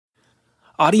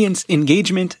audience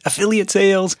engagement, affiliate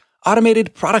sales,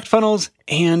 automated product funnels,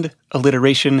 and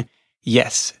alliteration.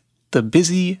 Yes, the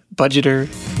Busy Budgeter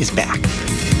is back.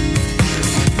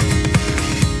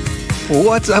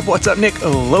 What's up, Nick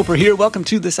Loper here. Welcome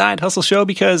to the Side Hustle Show,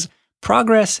 because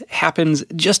progress happens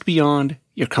just beyond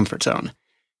your comfort zone.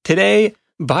 Today,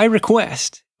 by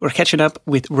request, we're catching up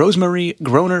with Rosemarie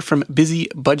Groner from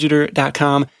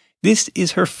busybudgeter.com. This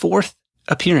is her fourth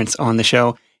appearance on the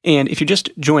show. And if you're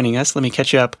just joining us, let me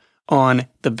catch you up on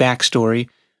the backstory.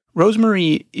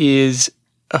 Rosemarie is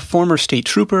a former state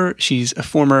trooper. She's a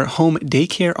former home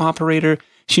daycare operator.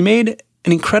 She made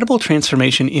an incredible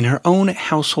transformation in her own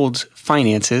household's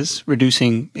finances,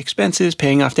 reducing expenses,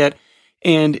 paying off debt.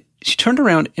 And she turned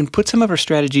around and put some of her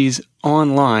strategies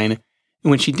online.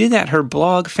 And when she did that, her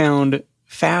blog found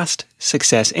fast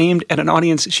success aimed at an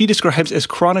audience she describes as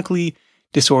chronically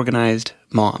disorganized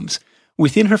moms.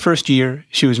 Within her first year,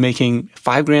 she was making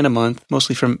 $5,000 a month,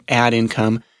 mostly from ad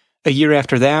income. A year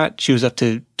after that, she was up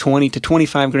to 20 to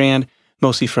 25 grand,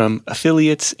 mostly from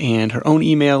affiliates and her own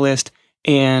email list.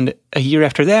 And a year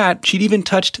after that, she'd even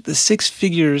touched the 6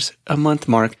 figures a month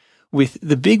mark, with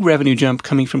the big revenue jump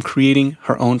coming from creating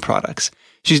her own products.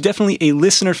 She's definitely a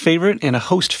listener favorite and a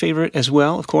host favorite as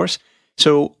well, of course.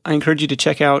 So I encourage you to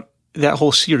check out that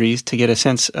whole series to get a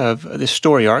sense of this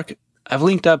story arc. I've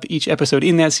linked up each episode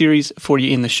in that series for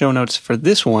you in the show notes for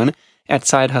this one at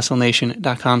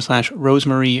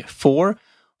sidehustlenation.com/Rosemarie4.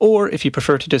 Or if you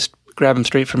prefer to just grab them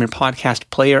straight from your podcast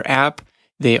player app,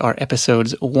 they are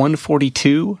episodes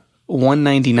 142,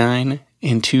 199,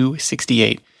 and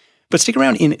 268. But stick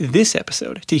around in this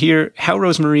episode to hear how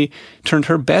Rosemarie turned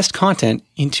her best content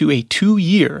into a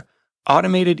 2-year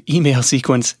automated email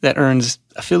sequence that earns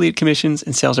affiliate commissions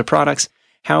and sells her products,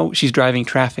 how she's driving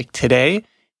traffic today,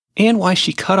 and why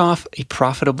she cut off a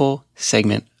profitable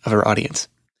segment of her audience.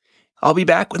 I'll be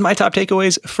back with my top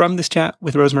takeaways from this chat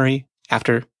with Rosemarie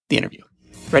after the interview.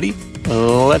 Ready?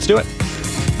 Let's do it.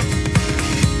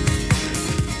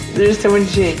 There's so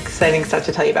much exciting stuff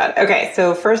to tell you about. Okay,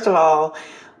 so first of all,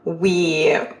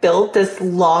 we built this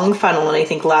long funnel, and I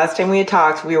think last time we had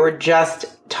talked, we were just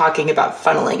talking about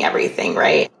funneling everything,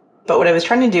 right? But what I was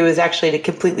trying to do is actually to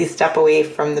completely step away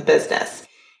from the business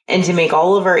and to make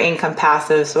all of our income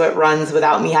passive so it runs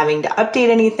without me having to update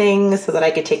anything, so that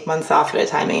I could take months off at a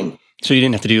time. So you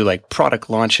didn't have to do like product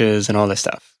launches and all this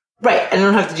stuff? Right. I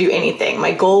don't have to do anything.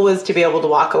 My goal was to be able to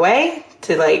walk away,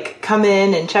 to like come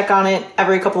in and check on it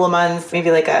every couple of months,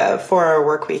 maybe like a 4-hour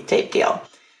work week type deal.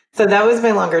 So that was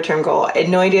my longer term goal. I had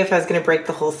no idea if I was going to break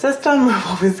the whole system or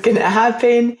what was going to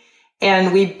happen.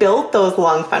 And we built those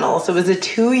long funnels. So it was a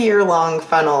 2-year long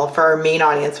funnel for our main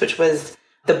audience, which was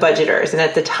the budgeters. And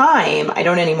at the time, I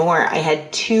don't anymore, I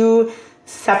had 2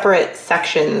 separate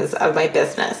sections of my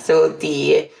business. So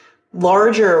the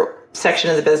larger section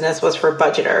of the business was for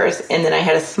budgeters. And then I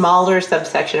had a smaller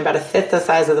subsection, about 1/5 the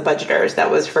size of the budgeters,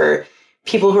 that was for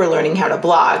people who are learning how to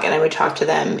blog. And I would talk to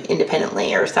them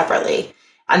independently or separately.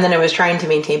 And then I was trying to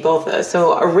maintain both of those.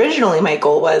 So originally my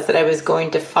goal was that I was going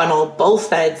to funnel both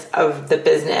sides of the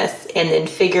business and then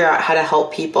figure out how to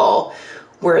help people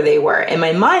where they were. In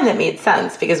my mind, that made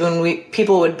sense, because when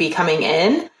people would be coming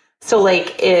in, so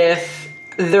like if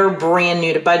they're brand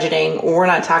new to budgeting, we're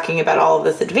not talking about all of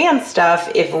this advanced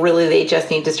stuff, if really they just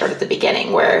need to start at the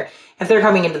beginning, where if they're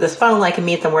coming into this funnel, I can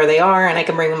meet them where they are and I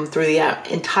can bring them through the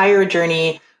entire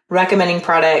journey, recommending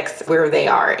products where they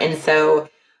are. And so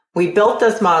we built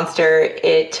this monster.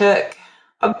 It took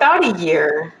about a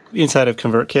year. Inside of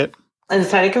ConvertKit?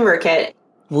 Inside of ConvertKit.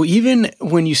 Well, even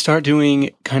when you start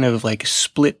doing kind of like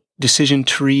split decision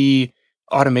tree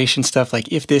automation stuff, like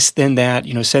if this, then that,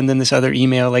 send them this other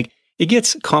email, like it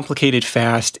gets complicated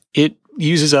fast. It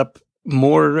uses up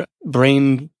more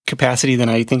brain capacity than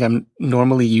I think I'm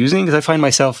normally using, because I find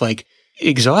myself like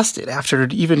exhausted after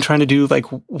even trying to do like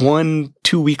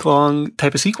 1-2 week long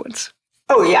type of sequence.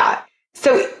 Oh, yeah.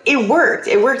 So it worked.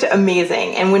 It worked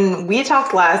amazing. And when we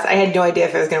talked last, I had no idea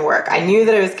if it was going to work. I knew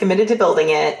that I was committed to building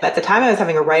it. At the time, I was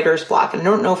having a writer's block, and I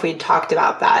don't know if we talked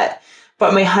about that.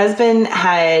 But my husband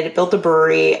had built a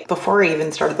brewery before I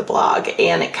even started the blog,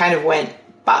 and it kind of went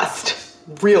bust,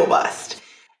 real bust.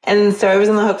 And so I was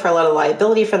on the hook for a lot of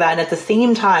liability for that. And at the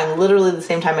same time, literally the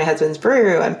same time my husband's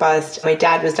brewery went bust, my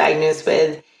dad was diagnosed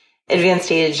with advanced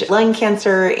stage lung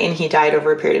cancer, and he died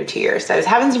over a period of 2 years. So I was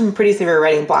having some pretty severe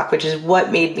writing block, which is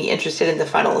what made me interested in the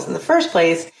funnels in the first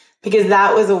place, because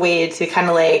that was a way to kind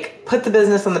of like put the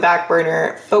business on the back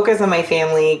burner, focus on my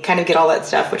family, kind of get all that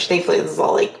stuff, which thankfully this is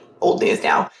all like old news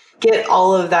now, get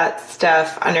all of that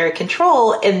stuff under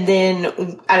control. And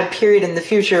then at a period in the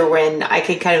future when I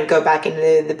could kind of go back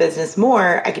into the business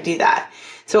more, I could do that.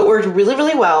 So it worked really,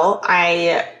 really well.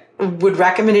 I would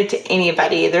recommend it to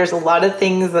anybody. There's a lot of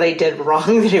things that I did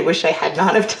wrong that I wish I had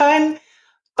not have done,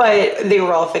 but they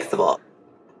were all fixable.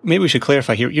 Maybe we should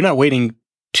clarify here. You're not waiting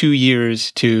 2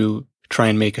 years to try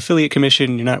and make affiliate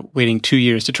commission. You're not waiting 2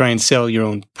 years to try and sell your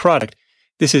own product.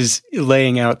 This is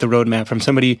laying out the roadmap from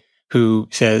somebody who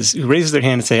raises their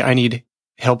hand and say, I need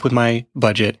help with my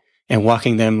budget, and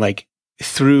walking them like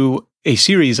through a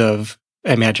series of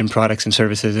imagined products and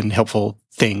services and helpful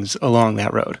things along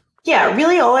that road. Yeah,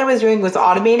 really all I was doing was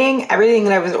automating everything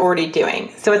that I was already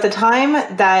doing. So at the time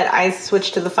that I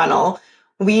switched to the funnel,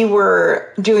 we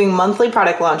were doing monthly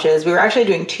product launches. We were actually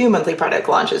doing 2 monthly product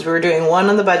launches. We were doing one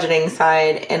on the budgeting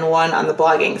side and one on the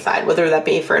blogging side, whether that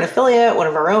be for an affiliate, one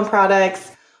of our own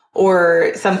products,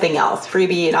 or something else,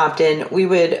 freebie and opt-in. We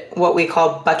would what we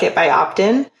call bucket by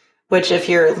opt-in, which if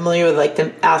you're familiar with like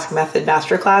the Ask Method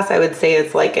Masterclass, I would say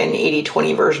it's like an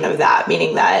 80-20 version of that,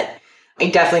 meaning that I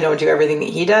definitely don't do everything that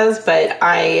he does, but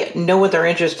I know what they're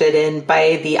interested in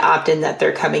by the opt-in that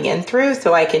they're coming in through.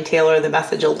 So I can tailor the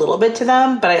message a little bit to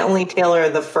them, but I only tailor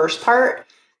the first part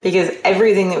because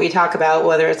everything that we talk about,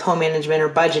 whether it's home management or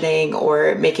budgeting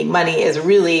or making money, is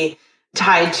really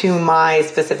tied to my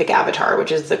specific avatar,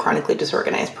 which is the chronically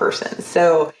disorganized person.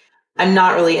 So I'm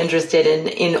not really interested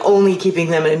in only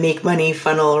keeping them in a make money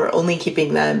funnel or only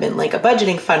keeping them in like a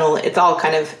budgeting funnel. It's all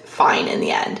kind of fine in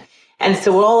the end. And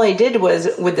so all I did was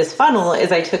with this funnel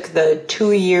is I took the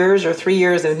 2 years or 3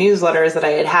 years of newsletters that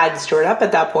I had stored up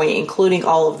at that point, including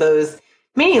all of those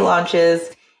mini launches.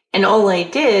 And all I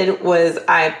did was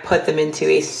I put them into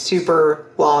a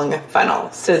super long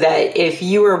funnel so that if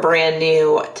you were brand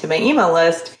new to my email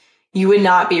list, you would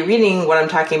not be reading what I'm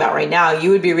talking about right now.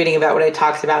 You would be reading about what I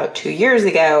talked about 2 years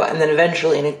ago. And then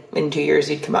eventually in 2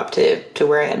 years, you'd come up to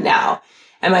where I am now.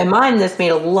 In my mind, this made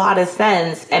a lot of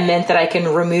sense and meant that I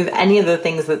can remove any of the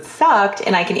things that sucked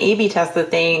and I can A/B test the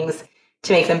things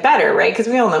to make them better, right? Because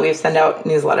we all know we've sent out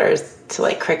newsletters to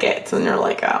like crickets and they're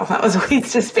like, oh, that was a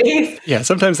waste of space. Yeah,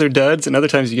 sometimes they're duds and other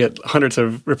times you get hundreds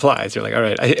of replies. You're like, all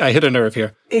right, I hit a nerve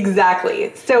here.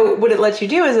 Exactly. So what it lets you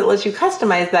do is it lets you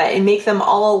customize that and make them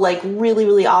all like really,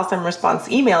 really awesome response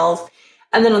emails.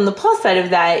 And then on the plus side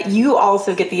of that, you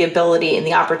also get the ability and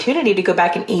the opportunity to go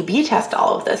back and A/B test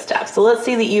all of this stuff. So let's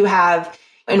say that you have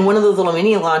in one of those little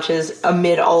mini launches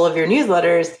amid all of your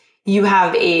newsletters, you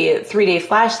have a 3-day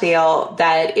flash sale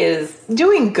that is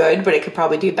doing good, but it could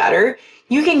probably do better.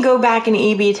 You can go back and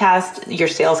A/B test your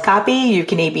sales copy. You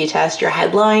can A/B test your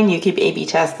headline. You can A/B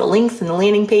test the links in the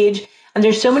landing page. And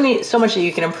there's so much that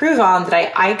you can improve on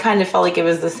that I kind of felt like it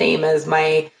was the same as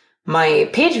my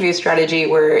page view strategy,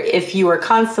 where if you are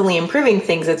constantly improving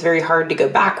things, it's very hard to go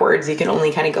backwards. You can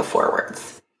only kind of go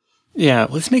forwards. Yeah,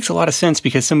 well, this makes a lot of sense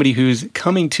because somebody who's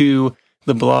coming to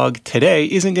the blog today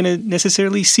isn't going to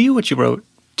necessarily see what you wrote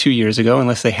 2 years ago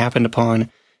unless they happened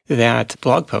upon that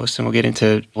blog post. And we'll get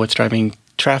into what's driving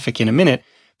traffic in a minute.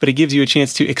 But it gives you a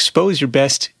chance to expose your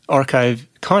best archive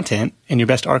content and your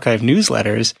best archive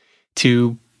newsletters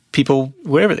to people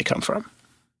wherever they come from.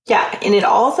 Yeah, and it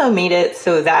also made it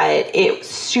so that it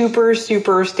super,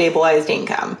 super stabilized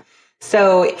income.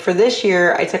 So for this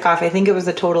year, I took off, I think it was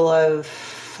a total of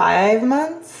 5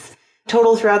 months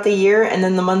total throughout the year. And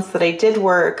then the months that I did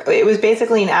work, it was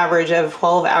basically an average of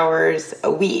 12 hours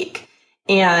a week.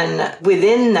 And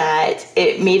within that,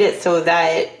 it made it so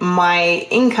that my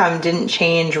income didn't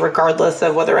change regardless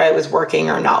of whether I was working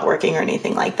or not working or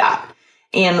anything like that.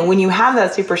 And when you have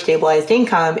that super stabilized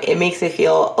income, it makes it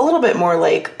feel a little bit more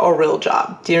like a real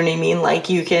job. Do you know what I mean? Like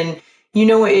you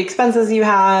know what expenses you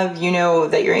have, you know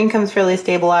that your income's fairly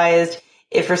stabilized.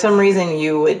 If for some reason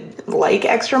you would like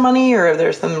extra money, or if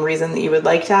there's some reason that you would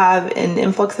like to have an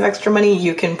influx of extra money,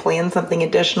 you can plan something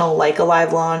additional like a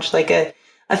live launch, like a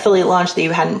affiliate launch that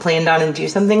you hadn't planned on and do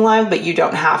something live, but you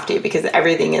don't have to because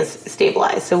everything is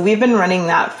stabilized. So we've been running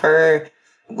that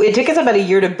it took us about a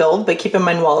year to build, but keep in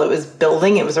mind while it was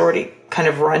building, it was already kind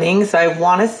of running. So I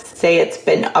want to say it's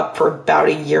been up for about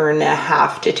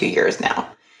 1.5 to 2 years now.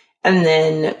 And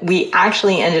then we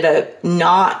actually ended up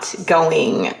not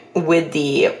going with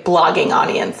the blogging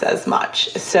audience as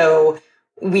much. So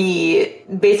we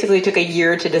basically took a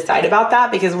year to decide about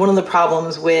that because one of the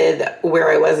problems with where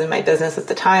I was in my business at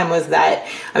the time was that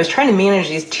I was trying to manage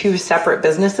these 2 separate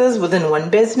businesses within one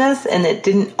business, and it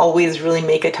didn't always really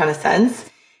make a ton of sense.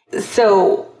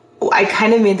 So I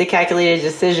kind of made the calculated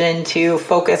decision to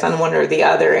focus on one or the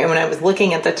other. And when I was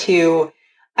looking at the 2,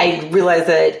 I realized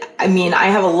that, I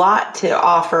have a lot to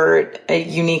offer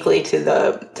uniquely to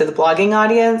the blogging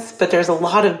audience, but there's a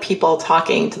lot of people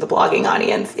talking to the blogging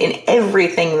audience, and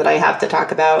everything that I have to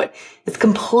talk about is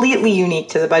completely unique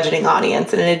to the budgeting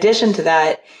audience. And in addition to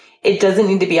that, It doesn't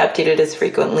need to be updated as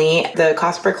frequently. The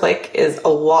cost per click is a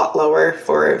lot lower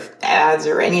for ads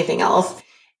or anything else.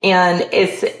 And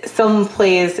it's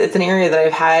an area that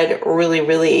I've had really,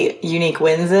 really unique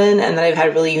wins in, and that I've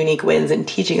had really unique wins in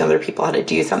teaching other people how to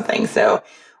do something. So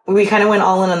we kind of went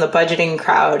all in on the budgeting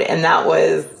crowd, and that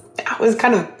was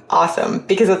kind of awesome,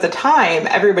 because at the time,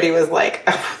 everybody was like,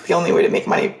 the only way to make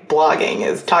money blogging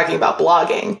is talking about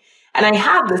blogging. And I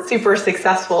had the super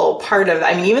successful part of,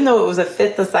 even though it was a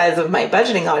fifth the size of my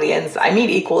budgeting audience, I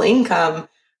made equal income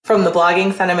from the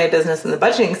blogging side of my business and the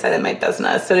budgeting side of my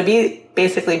business. So to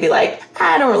basically be like,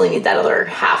 I don't really need that other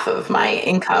half of my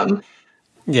income.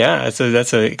 Yeah, so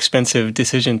that's an expensive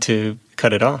decision to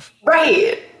cut it off.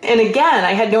 Right. And again,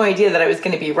 I had no idea that I was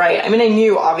going to be right. I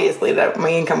knew obviously that my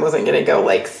income wasn't going to go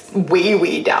like way,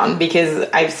 way down, because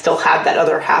I still had that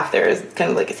other half there as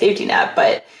kind of like a safety net.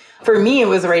 But for me, it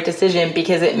was the right decision,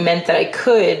 because it meant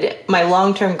that my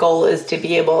long-term goal is to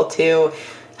be able to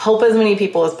help as many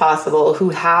people as possible who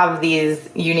have these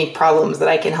unique problems that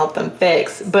I can help them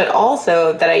fix, but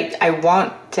also that I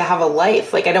want to have a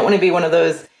life. Like, I don't want to be one of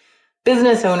those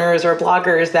business owners or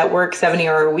bloggers that work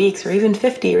 70-hour weeks, or even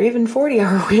 50 or even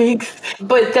 40-hour weeks,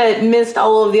 but that missed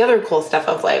all of the other cool stuff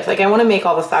of life. Like, I want to make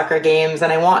all the soccer games,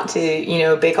 and I want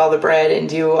to, bake all the bread and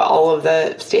do all of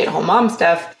the stay-at-home mom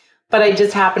stuff. But I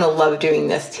just happen to love doing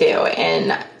this too.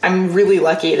 And I'm really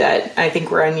lucky that I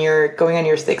think we're going on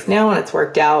year 6 now, and it's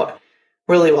worked out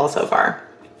really well so far.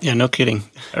 Yeah, no kidding.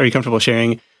 Are you comfortable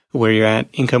sharing where you're at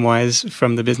income-wise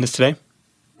from the business today?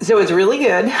 So it's really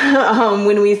good.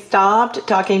 When we stopped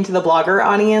talking to the blogger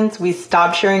audience, we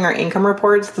stopped sharing our income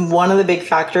reports. One of the big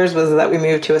factors was that we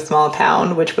moved to a small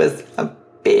town, which was a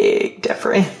big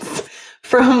difference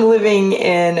from living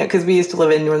because we used to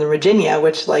live in Northern Virginia,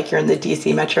 which, like, you're in the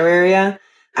DC metro area.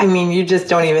 You just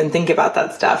don't even think about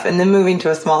that stuff. And then moving to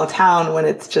a small town when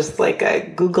it's just like a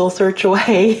Google search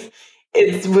away,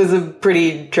 it was a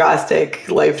pretty drastic,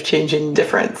 life-changing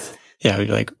difference. Yeah,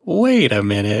 you're like, wait a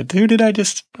minute, who did I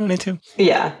just run into?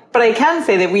 Yeah, but I can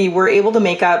say that we were able to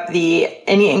make up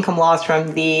any income loss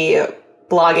from the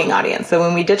blogging audience. So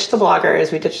when we ditched the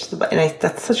bloggers,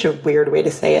 that's such a weird way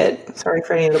to say it. Sorry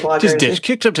for any of the bloggers. Just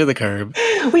kicked up to the curb.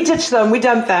 We ditched them, we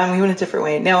dumped them, we went a different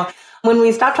way. Now, when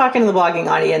we stopped talking to the blogging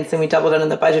audience and we doubled down on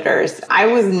the budgeters, I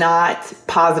was not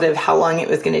positive how long it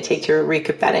was going to take to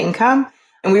recoup that income.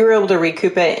 And we were able to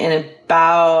recoup it in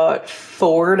about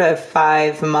 4 to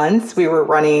 5 months. We were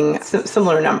running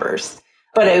similar numbers.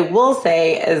 But I will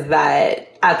say is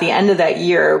that at the end of that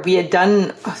year, we had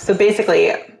done, so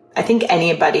basically, I think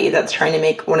anybody that's trying to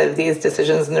make one of these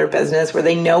decisions in their business where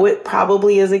they know it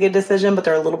probably is a good decision, but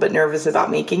they're a little bit nervous about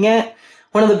making it,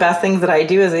 one of the best things that I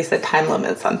do is I set time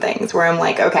limits on things where I'm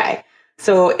like, okay,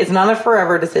 so it's not a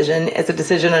forever decision. It's a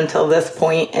decision until this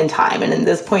point in time. And in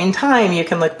this point in time, you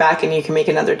can look back and you can make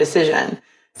another decision.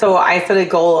 So I set a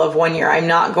goal of 1 year. I'm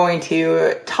not going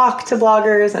to talk to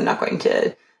bloggers. I'm not going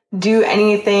to do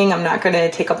anything. I'm not going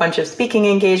to take a bunch of speaking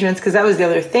engagements, because that was the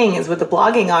other thing is with the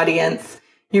blogging audience,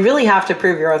 you really have to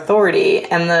prove your authority.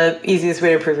 And the easiest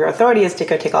way to prove your authority is to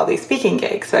go take all these speaking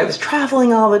gigs. So I was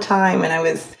traveling all the time,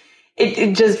 and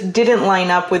it just didn't line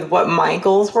up with what my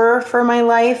goals were for my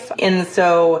life. And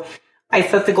so I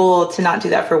set the goal to not do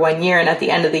that for 1 year. And at the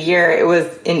end of the year, it was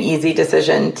an easy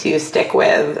decision to stick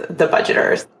with the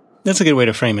budgeters. That's a good way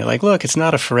to frame it. Like, look, it's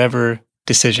not a forever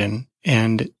decision.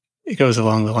 And it goes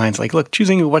along the lines like, look,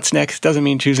 choosing what's next doesn't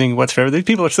mean choosing what's forever.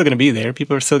 People are still going to be there.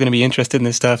 People are still going to be interested in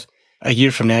this stuff. A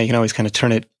year from now, you can always kind of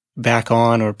turn it back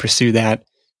on or pursue that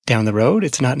down the road.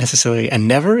 It's not necessarily a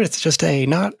never. It's just a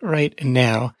not right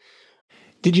now.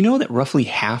 Did you know that roughly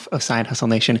half of Side Hustle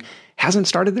Nation hasn't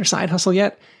started their side hustle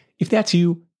yet? If that's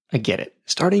you, I get it.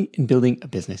 Starting and building a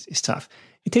business is tough.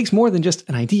 It takes more than just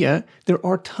an idea. There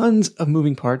are tons of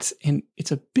moving parts, and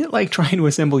it's a bit like trying to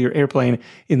assemble your airplane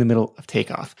in the middle of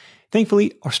takeoff.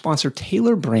 Thankfully, our sponsor,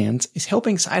 Tailor Brands, is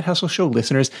helping Side Hustle Show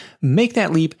listeners make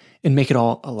that leap and make it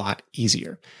all a lot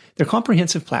easier. Their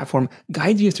comprehensive platform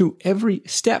guides you through every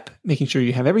step, making sure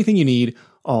you have everything you need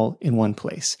all in one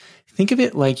place. Think of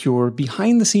it like your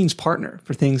behind-the-scenes partner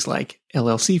for things like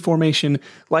LLC formation,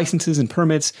 licenses and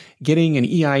permits, getting an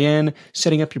EIN,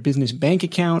 setting up your business bank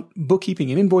account, bookkeeping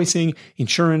and invoicing,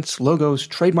 insurance, logos,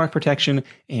 trademark protection,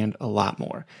 and a lot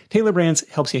more. Tailor Brands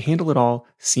helps you handle it all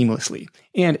seamlessly.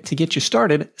 And to get you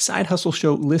started, Side Hustle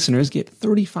Show listeners get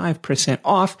 35%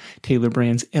 off Tailor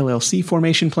Brands LLC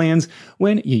formation plans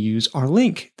when you use our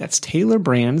link. That's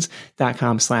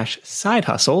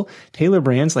tailorbrands.com/sidehustle. Tailor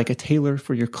Brands, like a tailor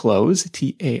for your clothes,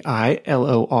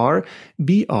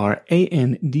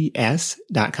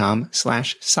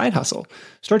 TAILORBRANDS.com/sidehustle.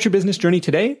 Start your business journey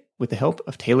today with the help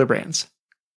of Tailor Brands.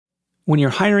 When you're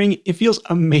hiring, it feels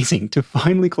amazing to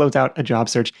finally close out a job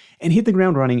search and hit the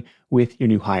ground running with your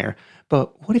new hire.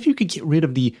 But what if you could get rid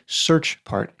of the search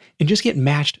part and just get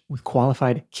matched with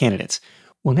qualified candidates?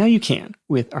 Well, now you can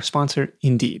with our sponsor,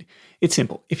 Indeed. It's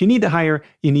simple. If you need to hire,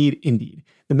 you need Indeed.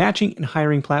 The matching and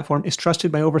hiring platform is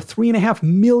trusted by over 3.5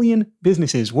 million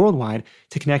businesses worldwide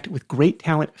to connect with great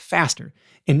talent faster.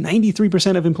 And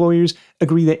 93% of employers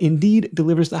agree that Indeed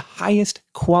delivers the highest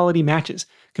quality matches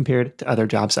compared to other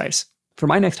job sites. For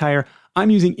my next hire,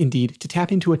 I'm using Indeed to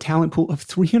tap into a talent pool of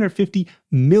 350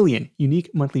 million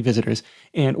unique monthly visitors.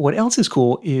 And what else is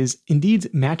cool is Indeed's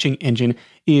matching engine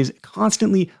is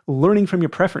constantly learning from your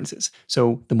preferences.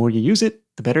 So the more you use it,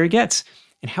 the better it gets.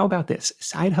 And how about this?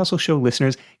 Side Hustle Show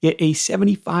listeners get a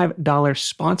 $75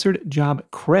 sponsored job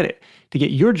credit to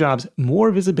get your jobs more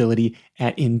visibility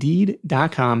at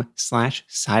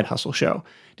Indeed.com/sidehustleshow.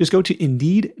 Just go to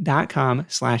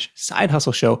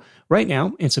Indeed.com/sidehustleshow right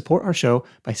now and support our show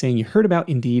by saying you heard about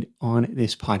Indeed on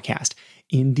this podcast.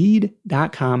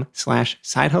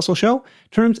 Indeed.com/sidehustleshow.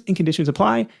 Terms and conditions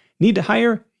apply. Need to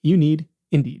hire? You need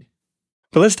Indeed.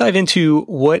 But let's dive into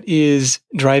what is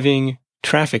driving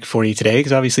traffic for you today,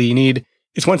 because obviously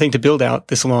it's one thing to build out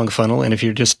this long funnel. And if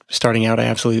you're just starting out, I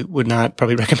absolutely would not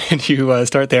probably recommend you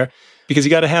start there, because you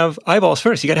got to have eyeballs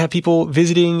first. You got to have people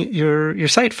visiting your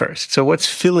site first. So what's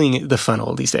filling the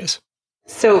funnel these days?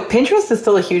 So Pinterest is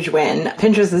still a huge win.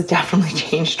 Pinterest has definitely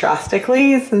changed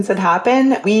drastically since it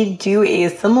happened. We do a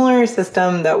similar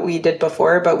system that we did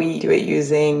before, but we do it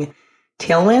using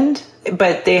Tailwind,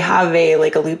 but they have a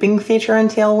looping feature in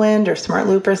Tailwind or Smart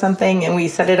Loop or something. And we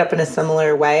set it up in a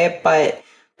similar way. But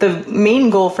the main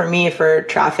goal for me for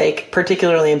traffic,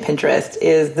 particularly in Pinterest,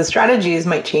 is the strategies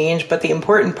might change, but the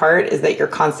important part is that you're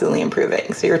constantly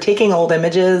improving. So you're taking old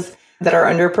images that are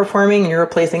underperforming and you're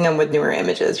replacing them with newer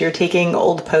images. You're taking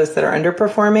old posts that are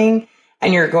underperforming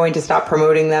and you're going to stop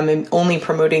promoting them and only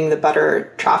promoting the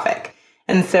better traffic.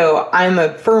 And so I'm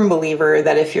a firm believer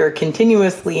that if you're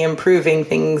continuously improving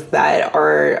things that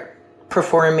are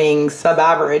performing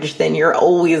sub-average, then you're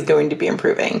always going to be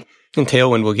improving. And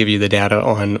Tailwind will give you the data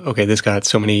on, okay, this got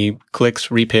so many clicks,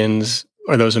 repins.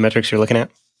 Are those the metrics you're looking at?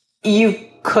 You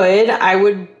could. I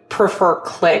would prefer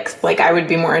clicks. I would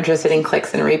be more interested in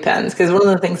clicks and repins, because one of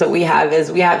the things that we have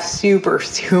is we have super,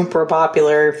 super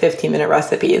popular 15-minute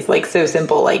recipes, so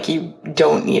simple, you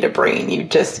don't need a brain. You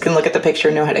just can look at the picture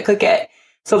and know how to click it.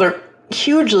 So they're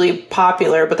hugely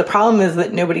popular, but the problem is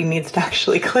that nobody needs to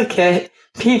actually click it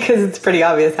because it's pretty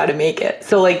obvious how to make it.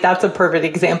 So that's a perfect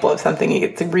example of something you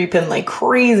get to repin like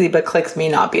crazy, but clicks may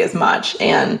not be as much.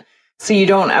 And so you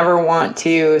don't ever want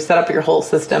to set up your whole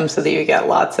system so that you get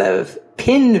lots of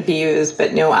pinned views,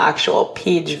 but no actual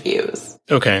page views.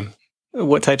 Okay.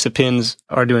 What types of pins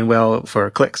are doing well for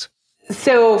clicks?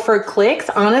 So for clicks,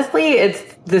 honestly, it's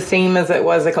the same as it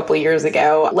was a couple of years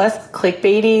ago. Less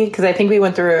clickbaity, because I think we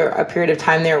went through a period of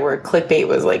time there where clickbait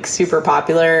was super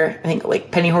popular. I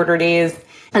think penny hoarder days.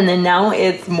 And then now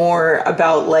it's more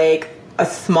about a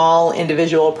small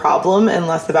individual problem and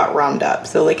less about roundup.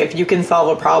 So if you can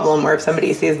solve a problem, or if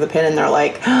somebody sees the pin and they're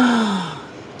like,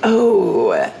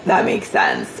 oh, that makes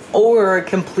sense. Or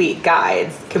complete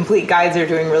guides. Complete guides are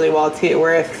doing really well too,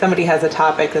 where if somebody has a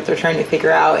topic that they're trying to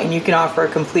figure out and you can offer a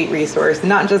complete resource,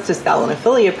 not just to sell an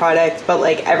affiliate product, but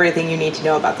everything you need to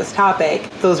know about this topic,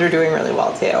 those are doing really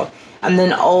well too. And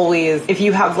then always, if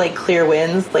you have clear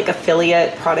wins,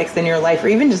 affiliate products in your life, or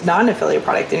even just not an affiliate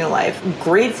product in your life,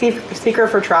 great secret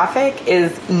for traffic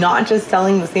is not just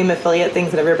selling the same affiliate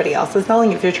things that everybody else is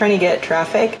selling. If you're trying to get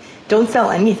traffic, don't sell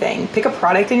anything. Pick a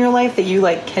product in your life that you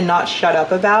cannot shut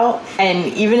up about.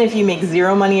 And even if you make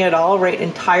zero money at all, write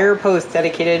entire posts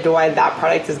dedicated to why that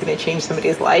product is going to change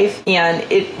somebody's life. And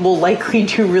it will likely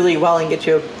do really well and get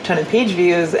you a ton of page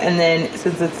views. And then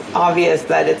since it's obvious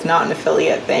that it's not an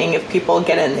affiliate thing, if people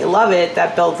get it and they love it,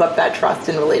 that builds up that trust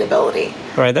and relatability.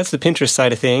 All right, that's the Pinterest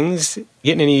side of things.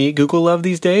 Getting any Google love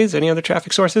these days? Any other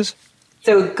traffic sources?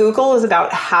 So Google is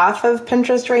about half of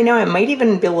Pinterest right now. It might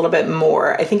even be a little bit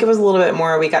more. I think it was a little bit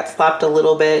more. We got slapped a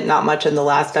little bit, not much in the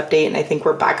last update, and I think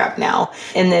we're back up now.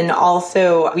 And then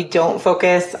also, we don't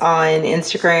focus on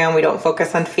Instagram. We don't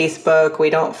focus on Facebook. We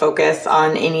don't focus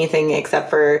on anything except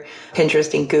for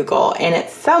Pinterest and Google. And at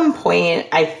some point,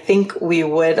 I think we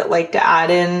would like to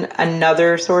add in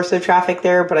another source of traffic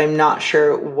there, but I'm not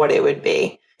sure what it would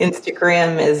be.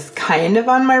 Instagram is kind of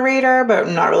on my radar, but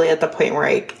I'm not really at the point where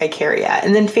I care yet.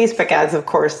 And then Facebook ads, of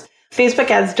course.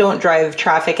 Facebook ads don't drive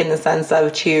traffic in the sense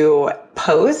of to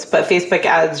post, but Facebook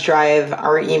ads drive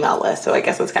our email list. So I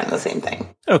guess it's kind of the same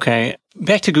thing. Okay.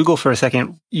 Back to Google for a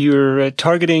second. You're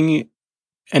targeting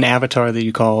an avatar that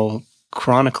you call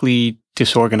chronically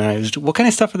disorganized, what kind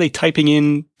of stuff are they typing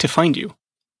in to find you?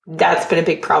 That's been a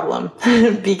big problem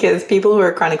because people who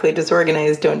are chronically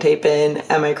disorganized don't type in,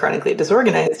 am I chronically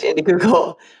disorganized into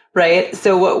Google, right?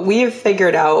 So what we've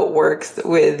figured out works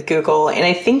with Google, and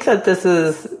I think that this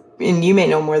is, and you may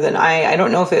know more than I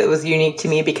don't know if it was unique to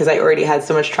me because I already had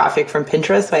so much traffic from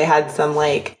Pinterest. So I had some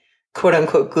like quote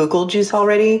unquote Google juice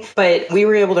already, but we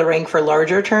were able to rank for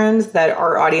larger terms that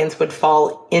our audience would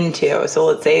fall into. So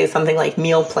let's say something like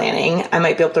meal planning. I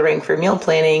might be able to rank for meal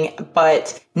planning,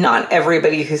 but not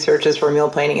everybody who searches for meal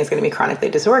planning is going to be chronically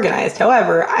disorganized.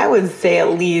 However, I would say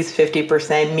at least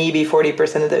 50%, maybe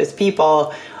 40% of those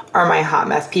people are my hot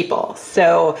mess people.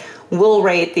 So we'll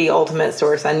rate the ultimate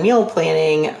source on meal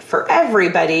planning for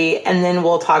everybody. And then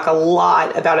we'll talk a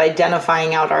lot about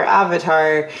identifying out our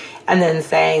avatar and then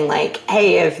saying like,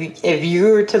 hey, if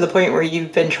you're to the point where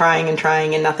you've been trying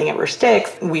and nothing ever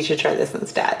sticks, we should try this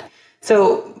instead.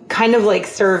 So kind of like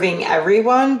serving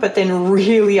everyone, but then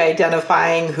really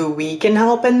identifying who we can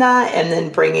help in that and then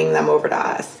bringing them over to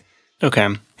us. Okay.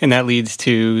 And that leads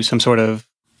to some sort of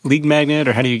lead magnet,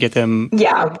 or how do you get them?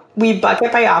 Yeah, we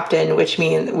bucket by opt-in, which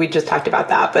means we just talked about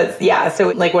that. But yeah, so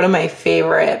like one of my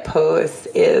favorite posts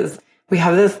is we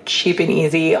have this cheap and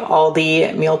easy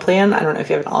Aldi meal plan. I don't know if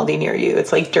you have an Aldi near you.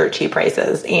 It's like dirt cheap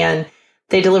prices. And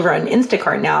they deliver on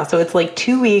Instacart now. So it's like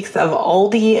 2 weeks of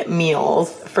Aldi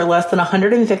meals for less than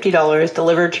 $150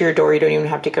 delivered to your door. You don't even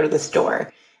have to go to the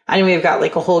store. And we've got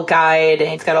like a whole guide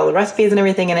and it's got all the recipes and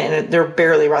everything in it. And they're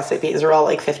barely recipes. They're all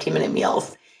like 15-minute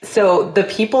meals. So the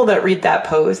people that read that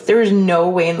post, there's no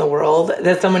way in the world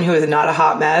that someone who is not a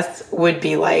hot mess would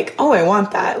be like, oh, I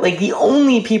want that. Like the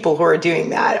only people who are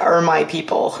doing that are my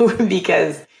people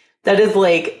because that is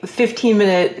like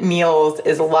 15-minute meals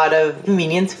is a lot of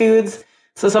convenience foods.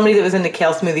 So somebody that was into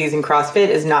kale smoothies and CrossFit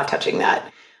is not touching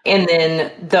that. And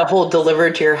then the whole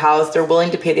delivered to your house, they're willing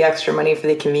to pay the extra money for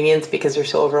the convenience because they're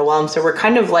so overwhelmed. So we're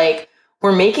kind of like,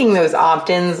 we're making those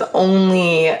opt-ins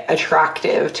only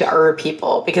attractive to our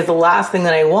people because the last thing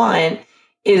that I want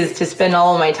is to spend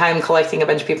all of my time collecting a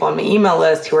bunch of people on my email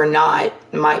list who are not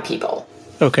my people.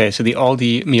 Okay, so the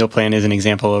Aldi meal plan is an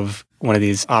example of one of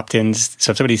these opt-ins.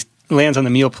 So if somebody lands on the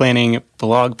meal planning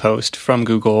blog post from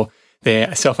Google, they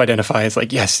self-identify as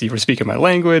like, yes, you were speaking my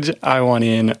language. I want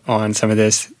in on some of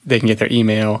this. They can get their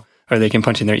email or they can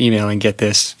punch in their email and get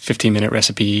this 15-minute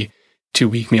recipe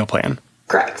 2-week meal plan.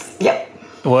 Correct. Yep.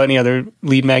 Well, any other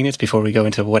lead magnets before we go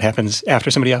into what happens after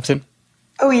somebody opts in?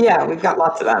 Oh, yeah. We've got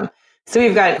lots of them. So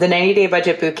we've got the 90-day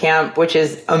budget bootcamp, which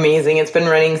is amazing. It's been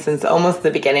running since almost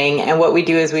the beginning. And what we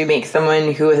do is we make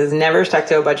someone who has never stuck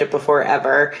to a budget before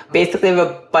ever basically have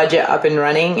a budget up and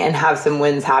running and have some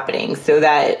wins happening. So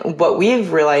that what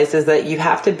we've realized is that you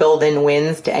have to build in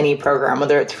wins to any program,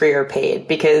 whether it's free or paid,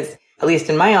 because at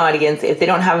least in my audience, if they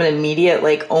don't have an immediate,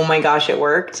 like, oh my gosh, it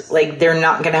worked, like they're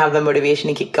not going to have the motivation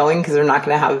to keep going because they're not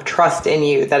going to have trust in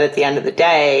you that at the end of the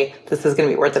day, this is going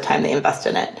to be worth the time they invest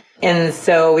in it. And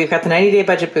so we've got the 90-day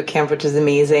budget bootcamp, which is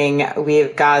amazing.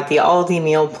 We've got the Aldi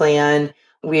meal plan.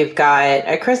 We've got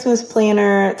a Christmas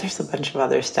planner. There's a bunch of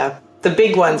other stuff. The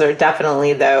big ones are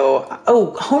definitely, though,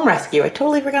 home rescue. I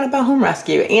totally forgot about home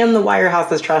rescue and the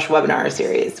Wirehouse's Trash webinar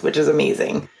series, which is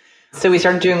amazing. So we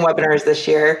started doing webinars this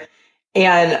year.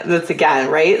 And that's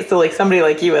again, right? So like somebody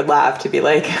like you would laugh to be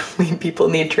like, people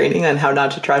need training on how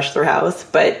not to trash their house.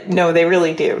 But no, they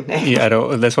really do. Yeah,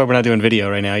 that's why we're not doing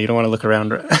video right now. You don't want to look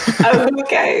around. Oh,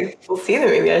 okay. We'll see that.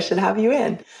 Maybe I should have you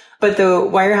in. But the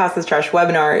Wirehouse's Trash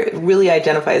webinar really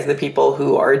identifies the people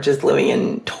who are just living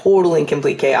in total and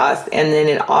complete chaos. And then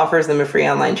it offers them a free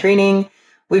online training.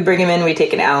 We bring them in, we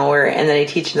take an hour, and then I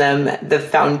teach them the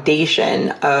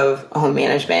foundation of home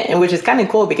management, and which is kind of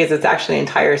cool because it's actually an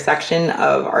entire section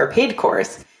of our paid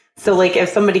course. So like if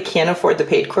somebody can't afford the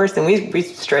paid course, then we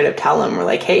straight up tell them, we're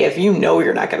like, hey, if you know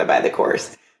you're not going to buy the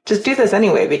course, just do this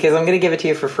anyway because I'm going to give it to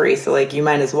you for free. So like you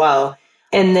might as well.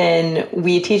 And then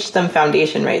we teach them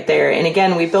foundation right there. And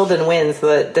again, we build in wins so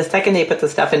that the second they put the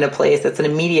stuff into place, it's an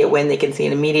immediate win. They can see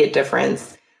an immediate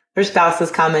difference. Their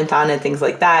spouses comment on it, things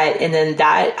like that. And then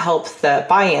that helps the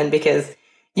buy-in because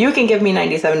you can give me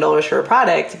 $97 for a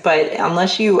product, but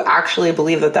unless you actually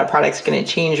believe that that product's going to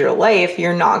change your life,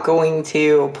 you're not going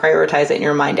to prioritize it in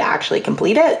your mind to actually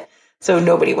complete it. So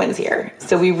nobody wins here.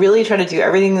 So we really try to do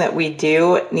everything that we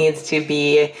do needs to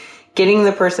be getting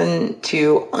the person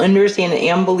to understand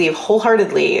and believe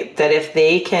wholeheartedly that if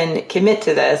they can commit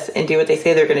to this and do what they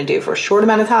say they're going to do for a short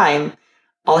amount of time,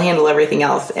 I'll handle everything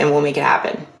else and we'll make it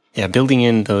happen. Yeah, building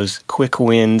in those quick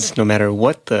wins, no matter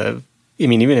what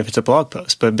even if it's a blog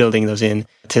post, but building those in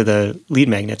to the lead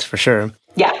magnets for sure.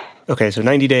 Yeah. Okay, so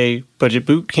 90-day budget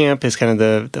boot camp is kind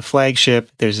of the flagship.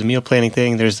 There's the meal planning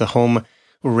thing. There's the home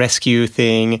rescue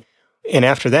thing. And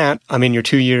after that, I'm in your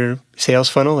 2-year sales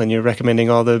funnel and you're recommending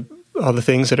all the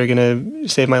things that are going to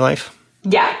save my life.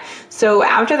 Yeah. So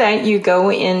after that, you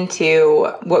go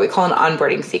into what we call an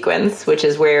onboarding sequence, which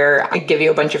is where I give you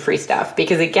a bunch of free stuff.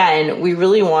 Because again, we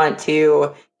really want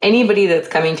to, anybody that's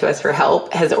coming to us for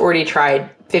help has already tried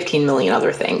 15 million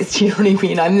other things. Do you know what I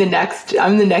mean? I'm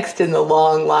the next in the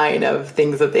long line of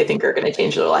things that they think are going to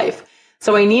change their life.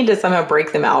 So I need to somehow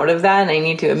break them out of that. And I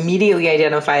need to immediately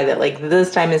identify that like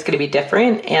this time is going to be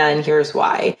different. And here's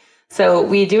why. So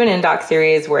we do an in-doc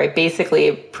series where I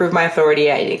basically prove my authority.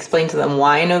 I explain to them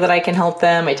why I know that I can help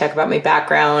them. I talk about my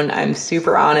background. I'm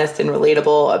super honest and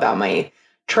relatable about my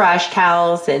trash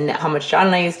cows and how much John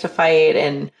and I used to fight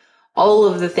and all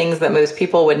of the things that most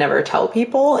people would never tell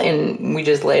people. And we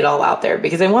just lay it all out there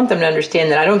because I want them to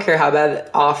understand that I don't care how bad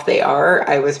off they are.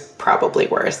 I was probably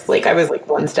worse. Like I was like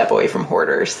one step away from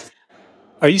hoarders.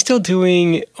 Are you still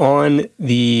doing on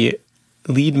the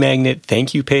lead magnet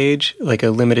thank you page, like a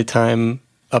limited time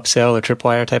upsell or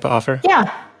tripwire type of offer?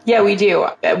 Yeah, we do.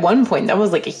 At one point, that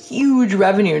was like a huge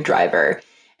revenue driver.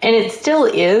 And it still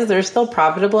is. They're still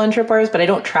profitable in tripwires, but I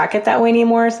don't track it that way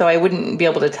anymore. So I wouldn't be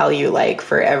able to tell you like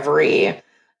for every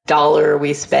 $1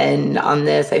 we spend on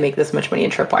this, I make this much money in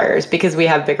tripwires because we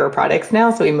have bigger products now.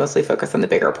 So we mostly focus on the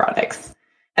bigger products.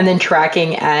 And then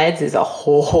tracking ads is a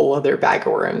whole other bag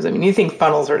of worms. I mean, you think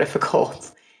funnels are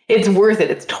difficult. It's worth it.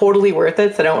 It's totally worth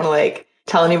it. So I don't want to like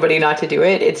tell anybody not to do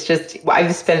it. It's just,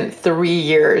 I've spent 3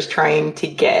 years trying to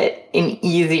get an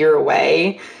easier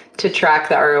way to track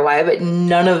the ROI, but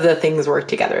none of the things work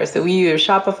together. So we use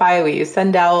Shopify, we use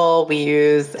Sendowl, we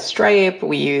use Stripe,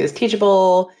 we use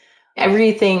Teachable,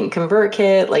 everything,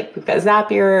 ConvertKit, like we've got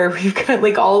Zapier, we've got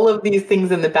like all of these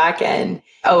things in the back end.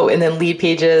 Oh, and then Lead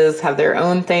Pages have their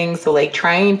own thing. So like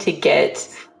trying to get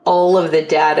all of the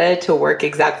data to work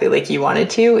exactly like you want it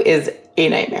to is a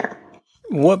nightmare.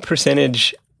 What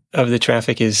percentage of the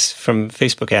traffic is from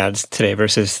Facebook ads today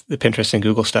versus the Pinterest and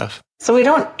Google stuff? So we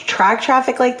don't track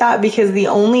traffic like that because the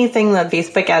only thing that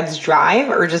Facebook ads drive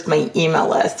are just my email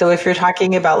list. So if you're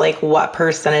talking about like what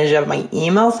percentage of my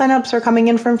email signups are coming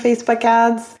in from Facebook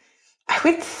ads, I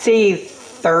would say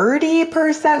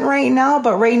 30% right now,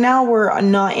 but right now we're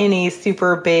not in a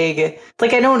super big,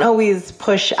 like I don't always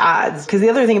push ads because the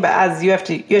other thing about ads, you have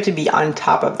to be on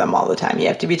top of them all the time. You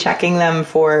have to be checking them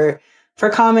for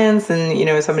comments and, you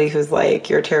know, somebody who's like,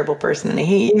 you're a terrible person and I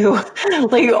hate you,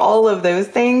 like all of those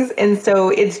things. And so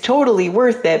it's totally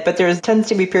worth it, but there tends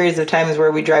to be periods of times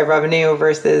where we drive revenue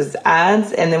versus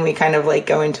ads. And then we kind of like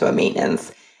go into a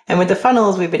maintenance. And with the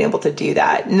funnels, we've been able to do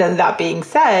that. And then that being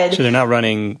said, so they're not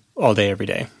running all day, every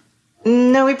day.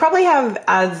 No, we probably have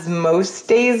ads most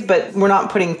days, but we're not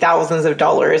putting thousands of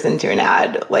dollars into an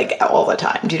ad like all the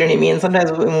time. Do you know what I mean?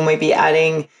 Sometimes we might be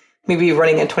maybe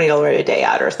running a $20 a day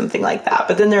ad or something like that.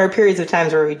 But then there are periods of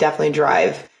times where we definitely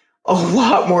drive a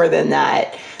lot more than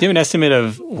that. Do you have an estimate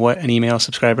of what an email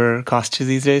subscriber costs you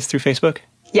these days through Facebook?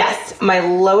 Yes. My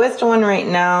lowest one right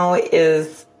now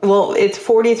is, well, it's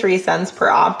 43 cents per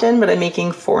opt-in, but I'm making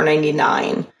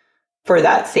 $4.99 for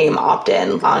that same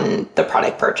opt-in on the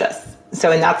product purchase.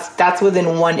 So, and that's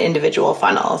within one individual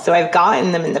funnel. So I've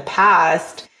gotten them in the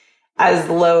past as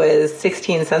low as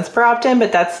 16 cents per opt-in,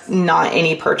 but that's not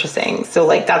any purchasing. So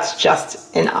like that's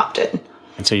just an opt-in.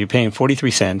 And so you're paying 43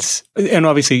 cents and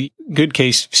obviously good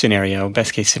case scenario,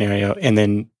 best case scenario. And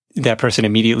then that person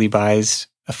immediately buys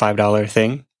a $5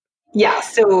 thing. Yeah.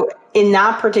 So in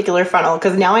that particular funnel,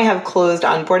 because now I have closed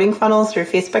onboarding funnels through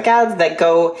Facebook ads that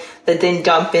then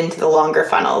dump into the longer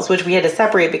funnels, which we had to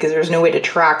separate because there's no way to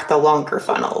track the longer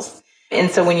funnels.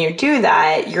 And so when you do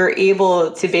that, you're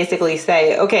able to basically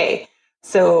say, okay,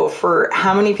 so for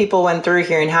how many people went through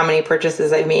here and how many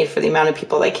purchases I made for the amount of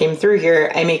people that came through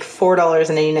here, I make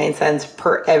 $4.99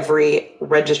 per every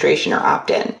registration or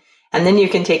opt-in. And then you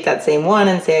can take that same one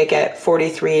and say I get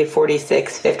 43,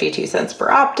 46, 52 cents per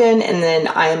opt-in. And then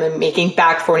I am making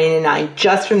back $4.99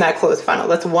 just from that closed funnel.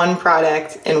 That's one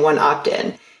product and one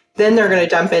opt-in. Then they're going to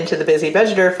dump into the Busy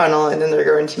Budgeter funnel and then they're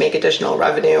going to make additional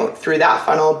revenue through that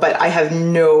funnel. But I have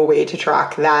no way to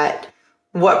track that,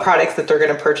 what products that they're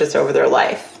going to purchase over their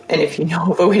life. And if you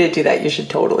know of a way to do that, you should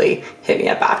totally hit me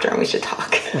up after and we should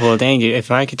talk. Well, dang you.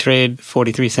 If I could trade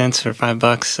 43 cents for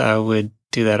 $5, I would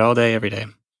do that all day, every day.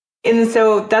 And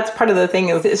so that's part of the thing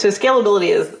is, so scalability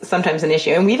is sometimes an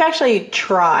issue. And we've actually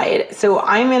tried. So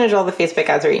I manage all the Facebook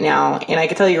ads right now. And I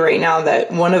can tell you right now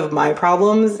that one of my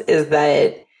problems is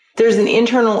that there's an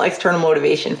internal, external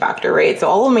motivation factor, right? So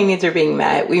all of my needs are being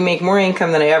met. We make more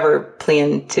income than I ever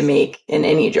planned to make in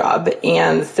any job.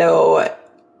 And so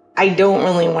I don't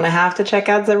really want to have to check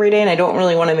ads every day. And I don't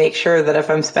really want to make sure that if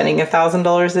I'm spending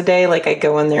 $1,000 a day, like I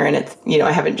go in there and it's,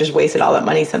 I haven't just wasted all that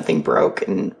money, something broke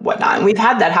and whatnot. And we've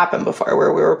had that happen before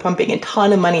where we were pumping a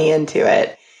ton of money into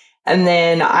it. And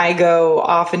then I go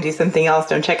off and do something else,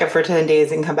 don't check it for 10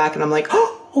 days and come back and I'm like,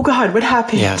 oh God, what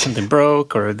happened? Yeah, something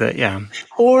broke or yeah.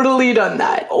 Totally done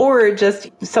that. Or just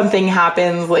something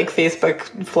happens, like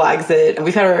Facebook flags it.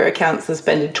 We've had our account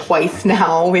suspended twice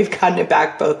now. We've gotten it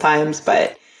back both times,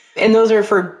 and those are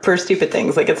for stupid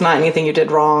things. Like it's not anything you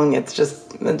did wrong. It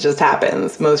just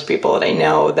happens. Most people that I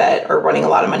know that are running a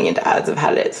lot of money into ads have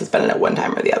had it suspended at one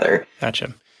time or the other.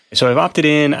 Gotcha. So I've opted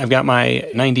in. I've got my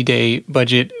 90-day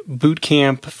budget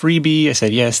bootcamp freebie. I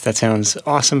said, yes, that sounds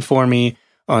awesome for me.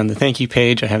 On the thank you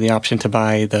page, I have the option to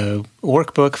buy the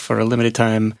workbook for a limited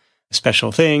time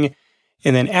special thing.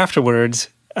 And then afterwards,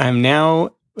 I'm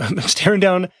staring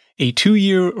down a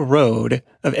 2-year road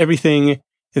of everything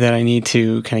that I need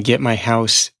to kind of get my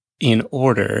house in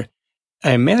order.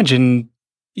 I imagine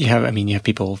you have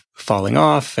people falling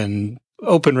off and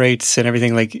open rates and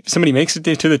everything. Like somebody makes it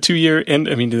to the 2-year end.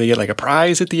 Do they get like a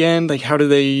prize at the end? Like how do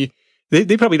they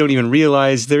probably don't even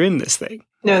realize they're in this thing.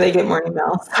 No, they get more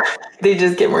emails. They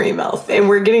just get more emails. And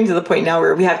we're getting to the point now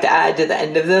where we have to add to the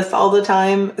end of this all the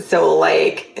time. So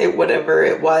whatever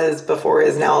it was before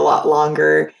is now a lot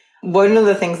longer. One of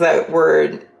the things that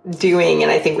we're doing,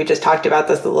 and I think we just talked about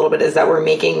this a little bit, is that we're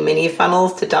making mini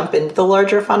funnels to dump into the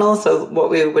larger funnel. So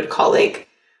what we would call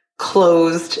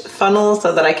closed funnel,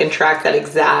 so that I can track that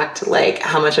exact,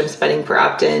 how much I'm spending per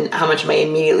opt-in, how much am I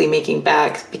immediately making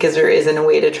back, because there isn't a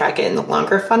way to track it in the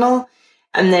longer funnel.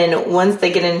 And then once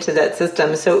they get into that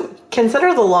system, so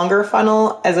consider the longer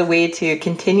funnel as a way to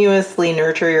continuously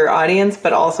nurture your audience,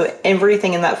 but also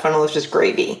everything in that funnel is just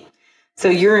gravy. So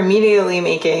you're immediately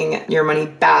making your money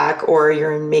back, or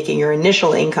you're making your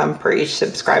initial income per each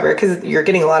subscriber, because you're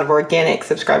getting a lot of organic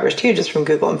subscribers too, just from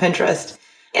Google and Pinterest.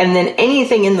 And then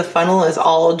anything in the funnel is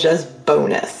all just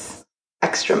bonus,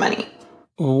 extra money.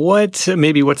 What's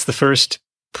the first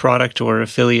product or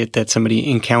affiliate that somebody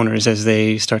encounters as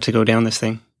they start to go down this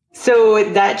thing? So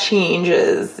that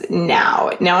changes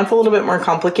now. Now it's a little bit more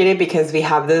complicated because we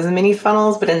have those mini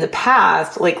funnels. But in the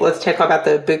past, let's talk about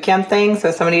the bootcamp thing.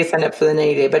 So somebody signed up for the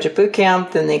 90-day budget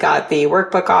bootcamp, then they got the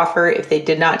workbook offer. If they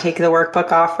did not take the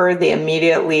workbook offer, they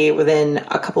immediately, within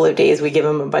a couple of days, we give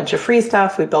them a bunch of free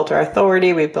stuff. We built our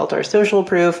authority. We built our social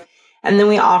proof. And then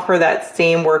we offer that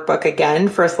same workbook again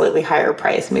for a slightly higher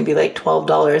price, maybe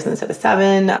 $12 instead of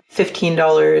 $7,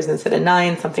 $15 instead of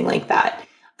 $9, something like that.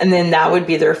 And then that would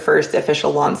be their first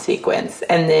official launch sequence.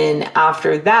 And then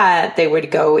after that, they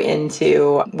would go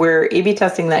into, we're A/B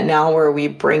testing that now, where we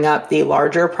bring up the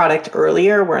larger product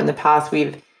earlier, where in the past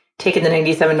we've taken the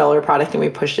 $97 product and we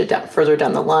pushed it further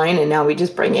down the line. And now we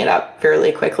just bring it up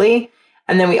fairly quickly.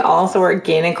 And then we also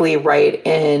organically write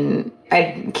in,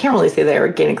 I can't really say they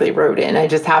organically wrote in. I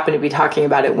just happened to be talking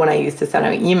about it when I used to send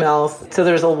out emails. So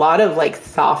there's a lot of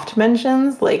soft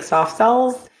mentions, soft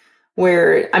sells,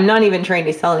 where I'm not even trying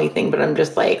to sell anything, but I'm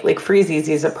just like Freezeezy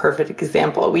is a perfect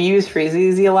example. We use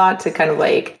Freezeezy a lot to kind of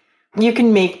you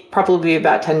can make probably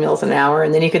about 10 meals an hour,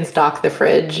 and then you can stock the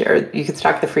fridge or you can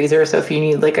stock the freezer. So if you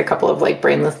need a couple of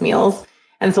brainless meals.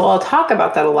 And so I'll talk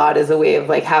about that a lot as a way of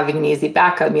having an easy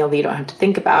backup meal that you don't have to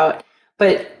think about.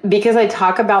 But because I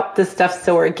talk about this stuff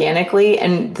so organically,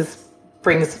 and this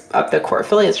brings up the core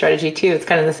affiliate strategy too, it's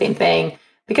kind of the same thing.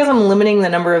 Because I'm limiting the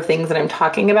number of things that I'm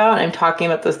talking about, and I'm talking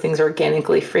about those things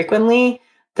organically frequently,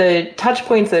 the touch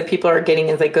points that people are getting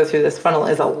as they go through this funnel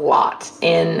is a lot.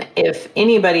 And if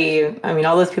anybody,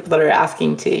 all those people that are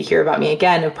asking to hear about me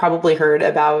again have probably heard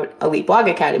about Elite Blog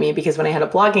Academy, because when I had a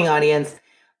blogging audience,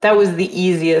 that was the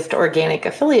easiest organic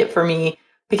affiliate for me,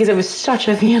 because I was such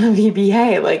a fan of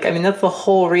VBA. That's the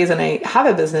whole reason I have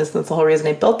a business. That's the whole reason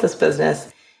I built this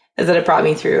business, is that it brought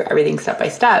me through everything step by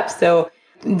step. So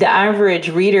the average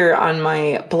reader on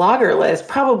my blogger list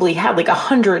probably had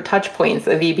 100 touch points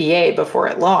of VBA before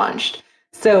it launched.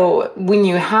 So when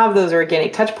you have those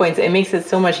organic touch points, it makes it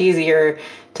so much easier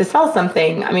to sell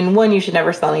something. One, you should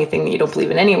never sell anything that you don't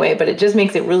believe in anyway, but it just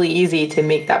makes it really easy to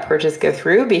make that purchase go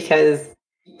through, because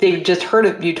they've just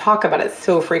heard you talk about it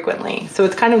so frequently. So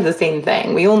it's kind of the same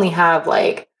thing. We only have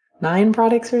 9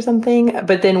 products or something,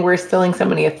 but then we're selling so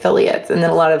many affiliates, and then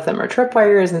a lot of them are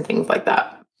tripwires and things like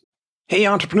that. Hey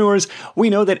entrepreneurs, we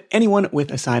know that anyone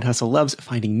with a side hustle loves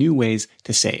finding new ways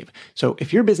to save. So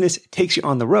if your business takes you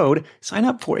on the road, sign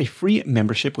up for a free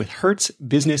membership with Hertz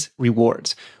Business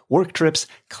Rewards. Work trips,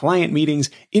 client meetings,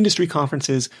 industry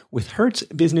conferences. With Hertz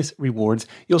Business Rewards,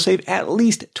 you'll save at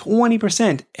least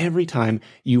 20% every time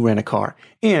you rent a car.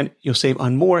 And you'll save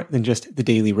on more than just the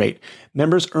daily rate.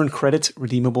 Members earn credits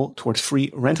redeemable towards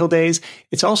free rental days.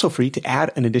 It's also free to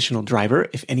add an additional driver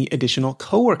if any additional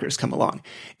coworkers come along.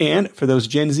 And for those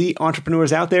Gen Z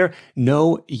entrepreneurs out there,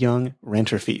 no young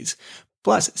renter fees.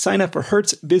 Plus, sign up for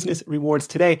Hertz Business Rewards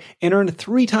today and earn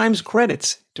 3 times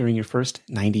credits during your first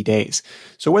 90 days.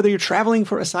 So whether you're traveling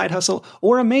for a side hustle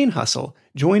or a main hustle,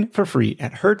 join for free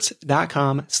at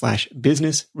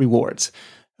hertz.com/business rewards.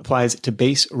 Applies to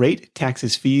base rate,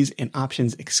 taxes, fees, and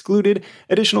options excluded.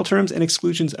 Additional terms and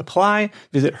exclusions apply.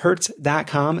 Visit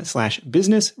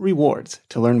hertz.com/business rewards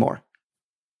to learn more.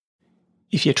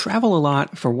 If you travel a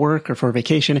lot for work or for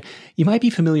vacation, you might be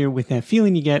familiar with that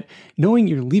feeling you get knowing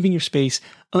you're leaving your space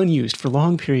unused for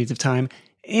long periods of time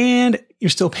and you're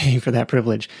still paying for that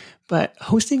privilege. But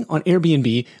hosting on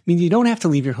Airbnb means you don't have to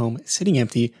leave your home sitting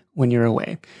empty when you're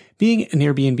away. Being an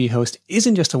Airbnb host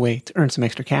isn't just a way to earn some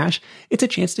extra cash, it's a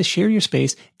chance to share your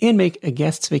space and make a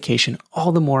guest's vacation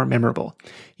all the more memorable.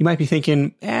 You might be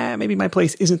thinking, maybe my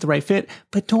place isn't the right fit,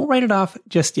 but don't write it off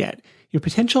just yet. Your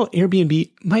potential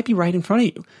Airbnb might be right in front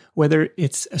of you. Whether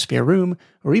it's a spare room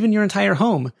or even your entire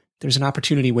home, there's an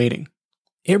opportunity waiting.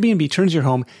 Airbnb turns your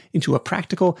home into a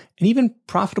practical and even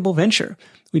profitable venture.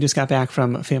 We just got back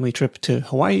from a family trip to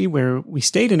Hawaii where we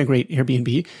stayed in a great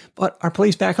Airbnb, but our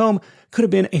place back home could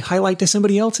have been a highlight to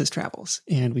somebody else's travels,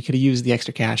 and we could have used the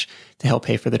extra cash to help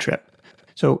pay for the trip.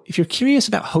 So if you're curious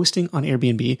about hosting on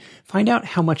Airbnb, find out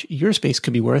how much your space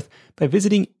could be worth by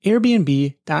visiting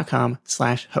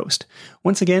airbnb.com/host.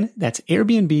 Once again, that's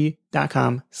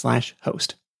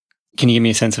airbnb.com/host. Can you give me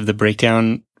a sense of the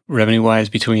breakdown revenue-wise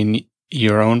between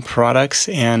your own products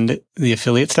and the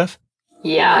affiliate stuff?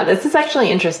 Yeah, this is actually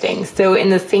interesting. So in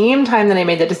the same time that I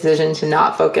made the decision to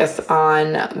not focus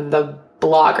on the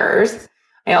bloggers,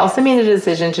 I also made the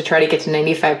decision to try to get to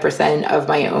 95% of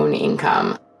my own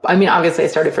income. I mean, obviously I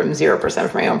started from 0%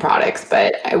 for my own products,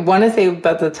 but I want to say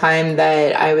about the time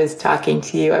that I was talking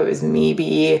to you, I was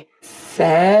maybe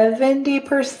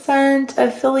 70%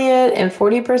 affiliate and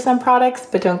 40% products,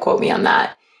 but don't quote me on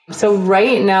that. So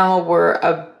right now we're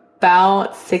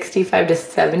about 65 to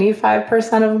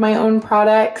 75% of my own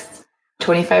products,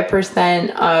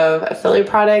 25% of affiliate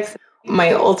products.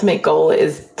 My ultimate goal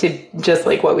is to, just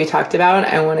like what we talked about,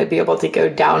 I want to be able to go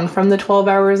down from the 12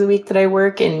 hours a week that I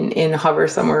work and hover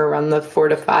somewhere around the 4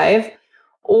 to 5,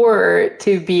 or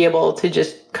to be able to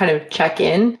just kind of check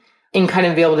in and kind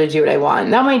of be able to do what I want.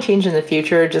 And that might change in the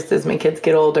future just as my kids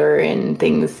get older and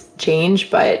things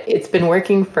change, but it's been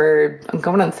working I'm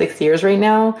going on 6 years right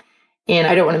now, and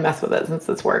I don't want to mess with it since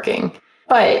it's working.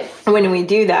 But when we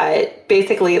do that,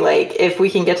 basically, like if we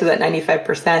can get to that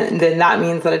 95%, then that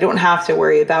means that I don't have to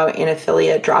worry about an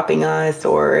affiliate dropping us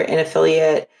or an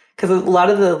affiliate, because a lot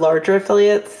of the larger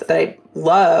affiliates that I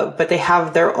love, but they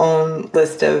have their own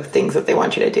list of things that they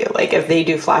want you to do. Like if they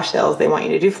do flash sales, they want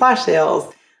you to do flash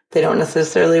sales. They don't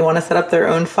necessarily want to set up their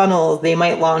own funnels. They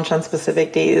might launch on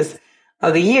specific days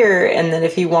of the year. And then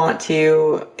if you want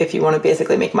to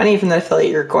basically make money from the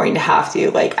affiliate, you're going to have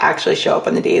to like actually show up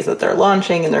on the days that they're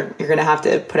launching, and you're going to have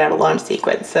to put out a launch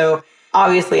sequence. So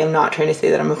obviously I'm not trying to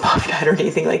say that I'm above that or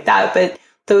anything like that, but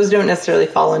those don't necessarily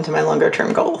fall into my longer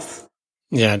term goals.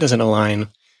 Yeah, it doesn't align.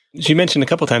 So you mentioned a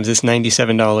couple of times this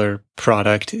 $97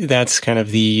 product. That's kind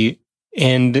of the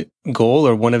end goal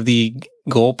or one of the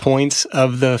goal points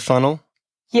of the funnel.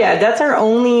 Yeah, that's our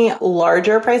only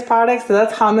larger price product. So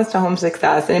that's Hot Mess to Home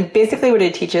Success. And basically what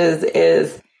it teaches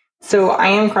is, so I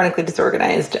am chronically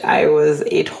disorganized. I was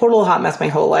a total hot mess my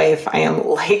whole life. I am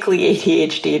likely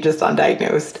ADHD, just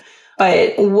undiagnosed.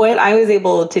 But what I was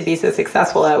able to be so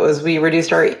successful at was we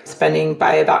reduced our spending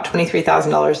by about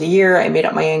 $23,000 a year. I made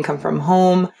up my income from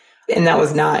home. And that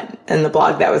was not in the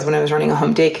blog. That was when I was running a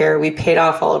home daycare. We paid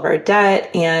off all of our debt,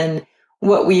 and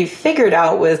what we figured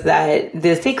out was that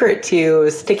the secret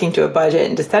to sticking to a budget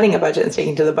and to setting a budget and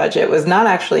sticking to the budget was not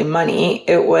actually money.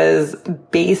 It was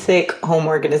basic home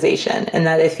organization. And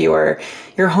that if your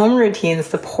home routine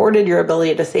supported your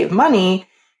ability to save money,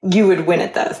 you would win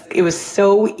at this. It was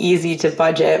so easy to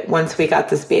budget once we got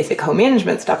this basic home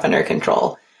management stuff under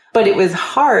control. But it was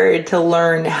hard to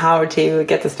learn how to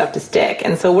get the stuff to stick.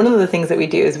 And so one of the things that we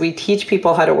do is we teach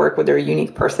people how to work with their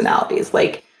unique personalities.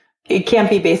 Like, it can't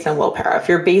be based on willpower. If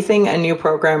you're basing a new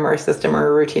program or a system or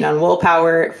a routine on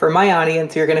willpower, for my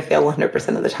audience, you're going to fail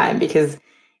 100% of the time, because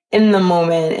in the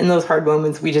moment, in those hard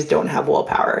moments, we just don't have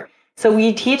willpower. So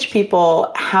we teach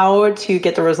people how to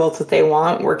get the results that they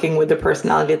want, working with the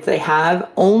personality that they have,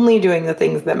 only doing the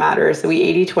things that matter. So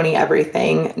we 80-20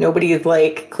 everything. Nobody is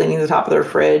like cleaning the top of their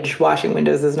fridge, washing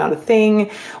windows is not a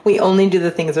thing. We only do the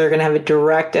things that are going to have a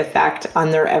direct effect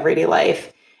on their everyday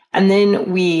life. And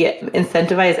then we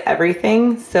incentivize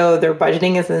everything. So their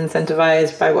budgeting is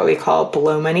incentivized by what we call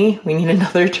blow money. We need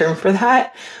another term for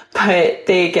that, but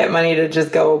they get money to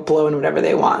just go blow in whatever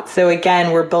they want. So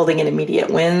again, we're building in immediate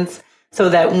wins so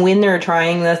that when they're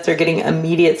trying this, they're getting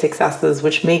immediate successes,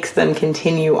 which makes them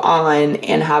continue on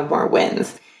and have more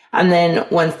wins. And then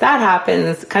once that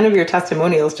happens, kind of your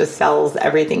testimonials just sells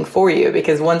everything for you,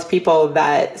 because once people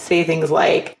that say things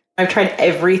like, I've tried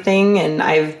everything and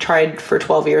I've tried for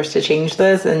 12 years to change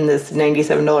this and this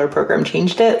 $97 program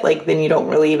changed it, like then you don't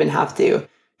really even have to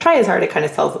try as hard. It kind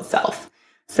of sells itself.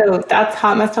 So that's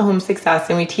Hot Mess to Home Success.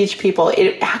 And we teach people,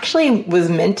 it actually was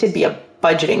meant to be a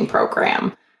budgeting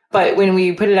program. But when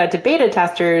we put it out to beta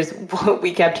testers, what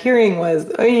we kept hearing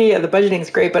was, oh yeah, the budgeting's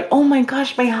great, but oh my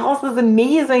gosh, my house is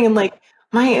amazing. And like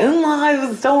my in-law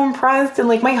was so impressed. And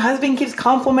like my husband keeps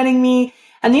complimenting me.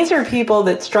 And these are people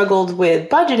that struggled with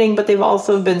budgeting, but they've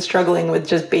also been struggling with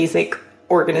just basic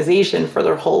organization for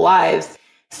their whole lives.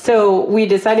 So we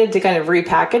decided to kind of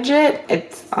repackage it.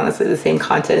 It's honestly the same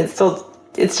content.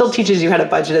 It still teaches you how to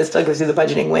budget. It still gives you the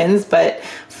budgeting wins, but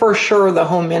for sure the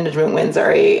home management wins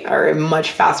are a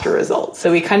much faster result.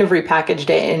 So we kind of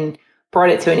repackaged it and brought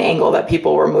it to an angle that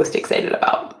people were most excited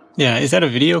about. Yeah. Is that a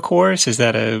video course? Is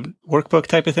that a workbook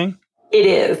type of thing? It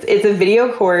is. It's a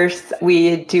video course.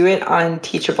 We do it on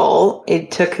Teachable. It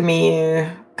took me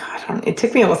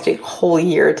almost a whole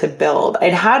year to build.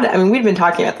 We'd been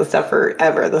talking about this stuff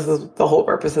forever. This is the whole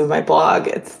purpose of my blog.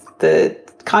 It's the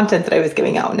content that I was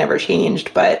giving out never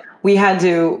changed, but we had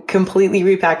to completely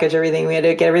repackage everything. We had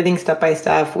to get everything step by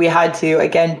step. We had to,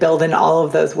 again, build in all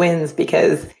of those wins,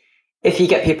 because if you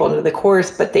get people into the course,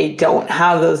 but they don't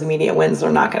have those immediate wins,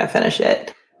 they're not going to finish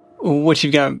it. What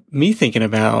you've got me thinking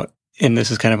about, and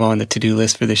this is kind of on the to-do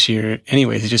list for this year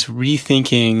anyways, is just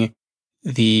rethinking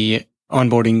the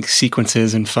onboarding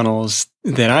sequences and funnels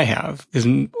that I have.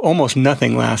 Because almost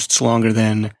nothing lasts longer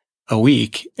than a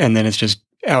week, and then it's just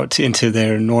out into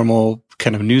their normal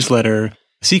kind of newsletter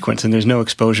sequence, and there's no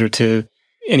exposure to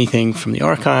anything from the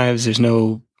archives. There's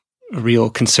no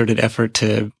real concerted effort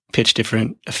to pitch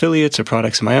different affiliates or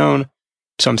products of my own.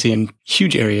 So I'm seeing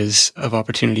huge areas of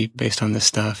opportunity based on this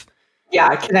stuff.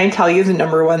 Yeah. Can I tell you the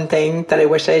number one thing that I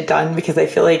wish I had done? Because I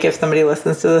feel like if somebody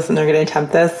listens to this and they're going to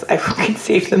attempt this, I could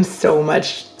save them so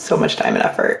much time and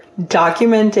effort.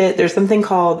 Document it. There's something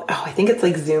called, I think it's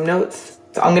like Zoom Notes.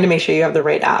 So I'm going to make sure you have the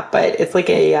right app, but it's like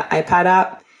a iPad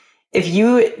app. If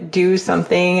you do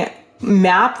something,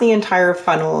 map the entire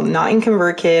funnel, not in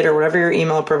ConvertKit or whatever your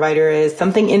email provider is,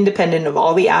 something independent of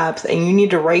all the apps, and you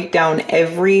need to write down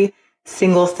every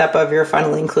single step of your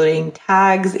funnel, including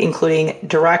tags, including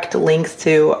direct links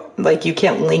to, like you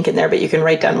can't link in there, but you can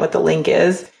write down what the link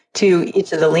is to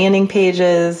each of the landing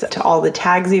pages, to all the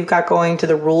tags you've got going, to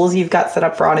the rules you've got set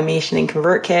up for automation in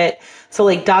ConvertKit. So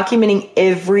like documenting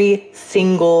every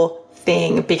single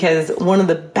thing, because one of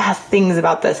the best things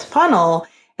about this funnel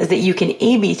is that you can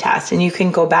A/B test and you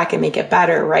can go back and make it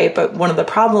better, right? But one of the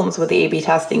problems with the A/B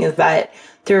testing is that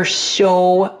there's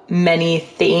so many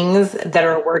things that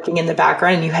are working in the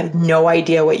background and you have no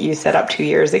idea what you set up 2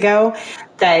 years ago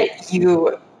that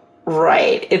you,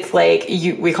 right. It's like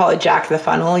we call it jack the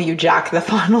funnel. You jack the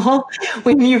funnel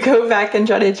when you go back and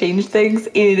try to change things.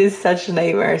 It is such a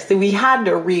nightmare. So we had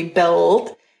to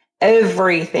rebuild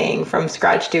everything from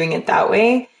scratch doing it that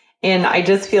way. And I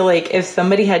just feel like if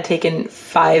somebody had taken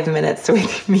 5 minutes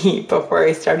with me before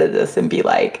I started this and be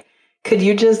like, could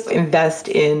you just invest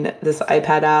in this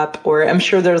iPad app? Or I'm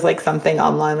sure there's like something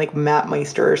online like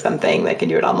Mapmeister or something that can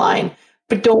do it online.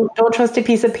 But don't trust a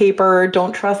piece of paper.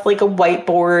 Don't trust like a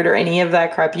whiteboard or any of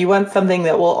that crap. You want something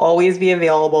that will always be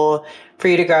available for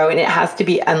you to grow. And it has to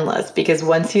be endless, because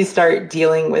once you start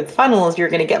dealing with funnels, you're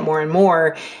going to get more and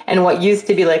more. And what used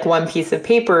to be like one piece of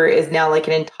paper is now like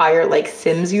an entire like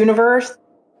Sims universe.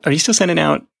 Are you still sending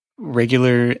out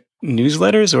regular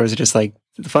newsletters, or is it just like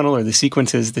the funnel or the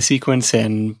sequence is the sequence,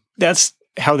 and that's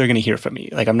how they're going to hear from me?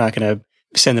 Like I'm not going to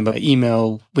send them an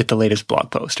email with the latest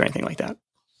blog post or anything like that.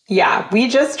 Yeah, we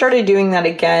just started doing that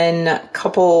again a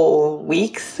couple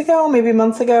weeks ago, maybe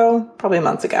months ago, probably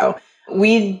months ago.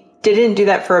 We didn't do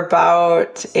that for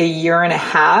about a year and a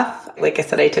half. Like I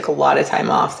said, I took a lot of time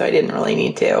off, so I didn't really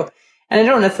need to. And I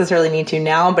don't necessarily need to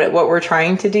now, but what we're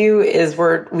trying to do is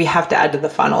we have to add to the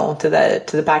funnel, to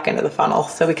the back end of the funnel.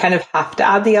 So we kind of have to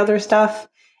add the other stuff.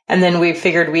 And then we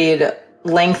figured we'd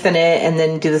lengthen it and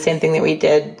then do the same thing that we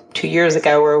did 2 years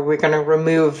ago, where we're going to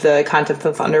remove the content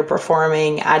that's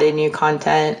underperforming, add in new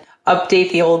content,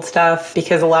 update the old stuff.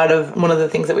 Because one of the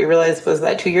things that we realized was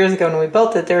that 2 years ago when we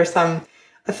built it, there were some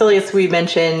affiliates we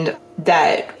mentioned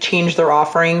that changed their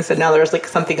offerings, and now there's like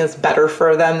something that's better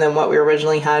for them than what we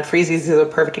originally had. Freezies is a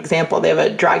perfect example. They have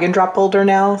a drag and drop builder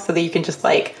now, so that you can just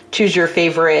like choose your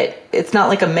favorite. It's not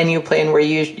like a menu plan where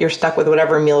you're stuck with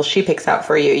whatever meals she picks out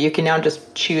for you. You can now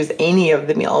just choose any of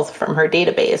the meals from her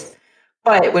database.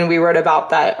 But when we wrote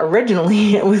about that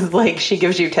originally, it was like she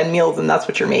gives you 10 meals and that's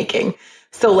what you're making.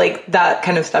 So like that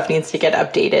kind of stuff needs to get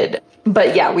updated.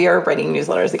 But yeah, we are writing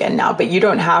newsletters again now, but you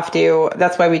don't have to.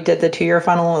 That's why we did the 2-year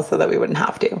funnel, so that we wouldn't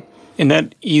have to. And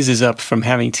that eases up from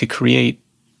having to create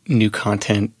new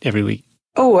content every week.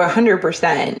 Oh,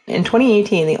 100%. In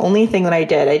 2018, the only thing that I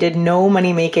did no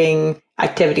money-making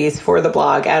activities for the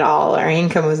blog at all. Our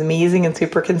income was amazing and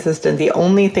super consistent. The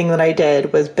only thing that I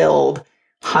did was build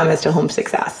Hot Mess to Home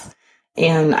Success.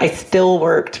 And I still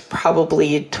worked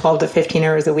probably 12 to 15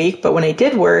 hours a week. But when I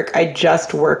did work, I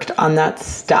just worked on that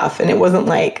stuff. And it wasn't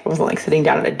like sitting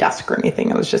down at a desk or anything.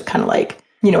 It was just kind of like,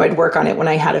 I'd work on it when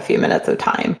I had a few minutes of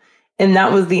time. And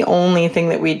that was the only thing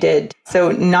that we did.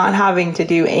 So not having to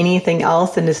do anything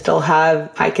else and to still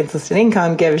have high consistent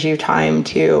income gives you time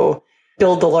to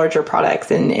build the larger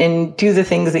products and do the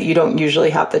things that you don't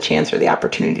usually have the chance or the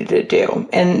opportunity to do.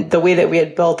 And the way that we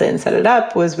had built it and set it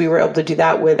up was we were able to do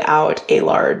that without a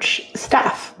large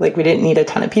staff. Like we didn't need a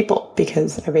ton of people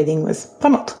because everything was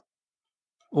funneled.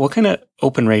 What kind of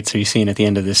open rates are you seeing at the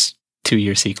end of this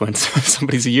 2-year sequence?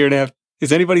 Somebody's a year and a half.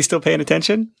 Is anybody still paying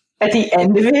attention? At the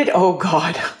end of it, oh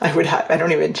God, I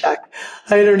don't even check.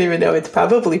 I don't even know. It's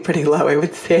probably pretty low. I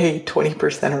would say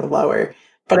 20% or lower.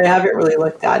 But I haven't really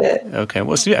looked at it. Okay.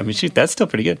 Well, shoot, that's still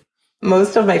pretty good.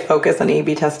 Most of my focus on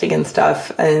A/B testing and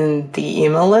stuff and the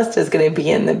email list is going to be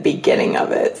in the beginning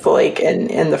of it. So like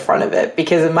in the front of it,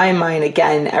 because in my mind,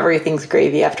 again, everything's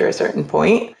gravy after a certain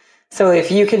point. So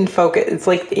if you can focus, it's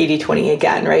like the 80-20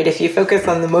 again, right? If you focus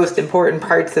on the most important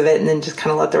parts of it and then just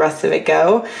kind of let the rest of it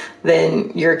go, then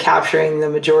you're capturing the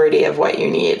majority of what you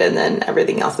need. And then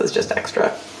everything else is just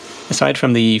extra. Aside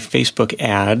from the Facebook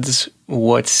ads,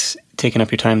 what's taking up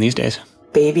your time these days?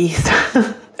 Babies.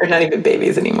 They're not even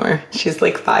babies anymore. She's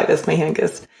like 5 is my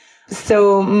youngest.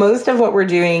 So most of what we're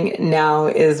doing now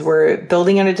is we're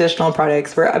building out additional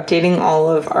products. We're updating all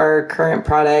of our current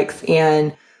products,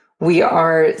 and we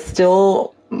are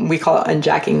still, we call it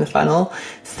unjacking the funnel.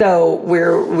 So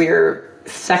we're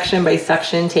section by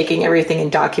section, taking everything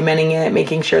and documenting it,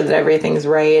 making sure that everything's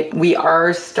right. We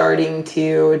are starting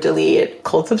to delete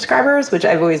cold subscribers, which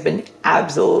I've always been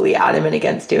absolutely adamant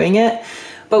against doing it.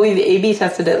 But we've A/B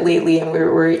tested it lately, and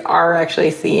we are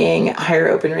actually seeing higher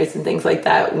open rates and things like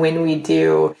that when we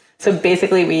do. So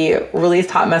basically, we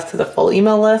released Hot Mess to the full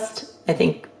email list, I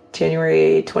think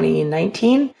January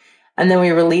 2019. And then we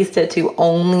released it to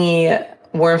only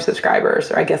warm subscribers,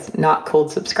 or I guess not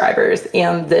cold subscribers.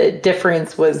 And the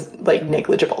difference was like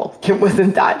negligible. It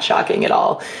wasn't that shocking at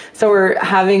all. So we're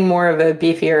having more of a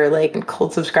beefier like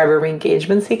cold subscriber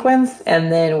re-engagement sequence.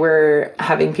 And then we're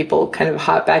having people kind of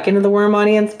hop back into the warm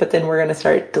audience, but then we're going to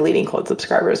start deleting cold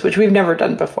subscribers, which we've never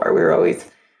done before. We were always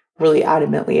really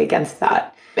adamantly against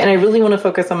that. And I really want to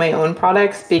focus on my own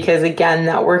products because, again,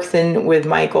 that works in with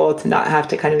my goal to not have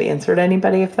to kind of answer to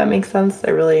anybody, if that makes sense. I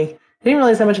didn't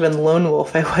realize how much of a lone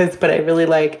wolf I was, but I really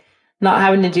like not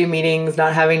having to do meetings,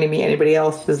 not having to meet anybody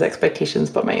else's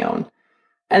expectations but my own.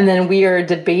 And then we are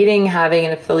debating having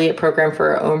an affiliate program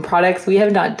for our own products. We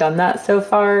have not done that so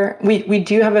far. We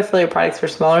do have affiliate products for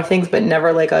smaller things, but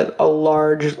never like a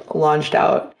large launch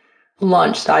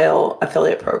style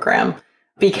affiliate program.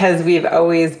 Because we've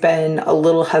always been a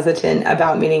little hesitant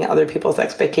about meeting other people's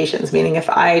expectations. Meaning if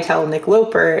I tell Nick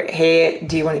Loper, hey,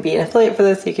 do you want to be an affiliate for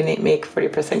this? You can make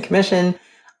 40% commission.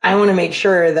 I want to make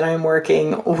sure that I'm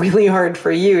working really hard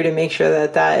for you to make sure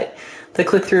that the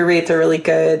click-through rates are really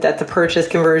good, that the purchase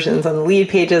conversions on the lead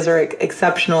pages are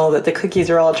exceptional, that the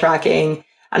cookies are all tracking.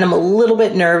 And I'm a little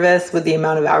bit nervous with the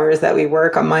amount of hours that we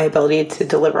work on my ability to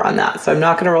deliver on that. So I'm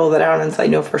not going to roll that out until I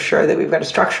know for sure that we've got a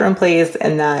structure in place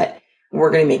and that we're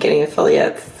going to make any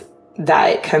affiliates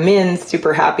that come in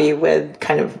super happy with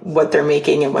kind of what they're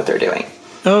making and what they're doing.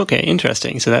 Okay,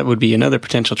 interesting. So that would be another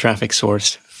potential traffic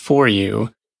source for you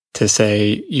to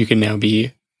say you can now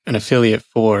be an affiliate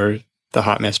for the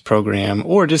Hot Mess program,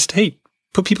 or just, hey,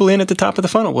 put people in at the top of the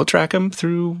funnel. We'll track them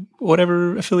through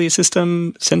whatever affiliate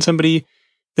system, send somebody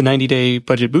the 90-day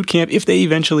budget bootcamp. If they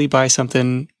eventually buy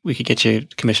something, we could get you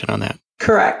commission on that.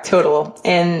 Correct, total.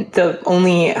 And the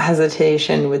only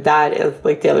hesitation with that is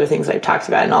like the other things I've talked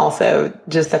about, and also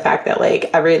just the fact that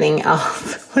like everything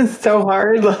else was so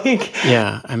hard. Like,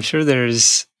 yeah, I'm sure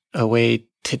there's a way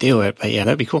to do it, but yeah,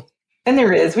 that'd be cool. And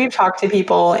there is. We've talked to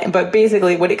people, but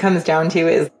basically what it comes down to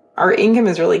is our income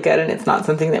is really good and it's not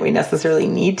something that we necessarily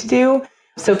need to do.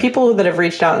 So people that have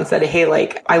reached out and said, hey,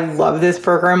 like, I love this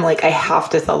program. Like, I have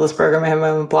to sell this program. I have my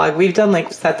own blog. We've done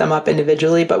like set them up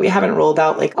individually, but we haven't rolled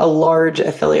out like a large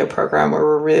affiliate program where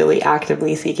we're really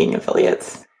actively seeking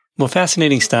affiliates. Well,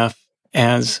 fascinating stuff.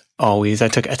 As always, I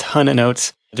took a ton of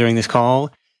notes during this call.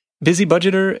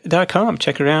 Busybudgeter.com.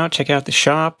 Check her out. Check out the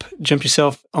shop. Jump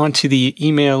yourself onto the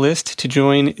email list to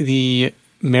join the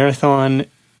marathon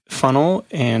funnel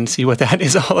and see what that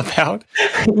is all about.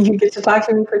 You get to talk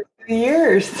to me for 2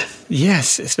 years.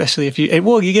 Yes, especially if you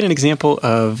get an example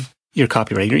of your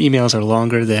copyright. Your emails are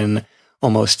longer than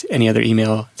almost any other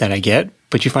email that I get,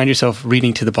 but you find yourself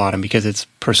reading to the bottom because it's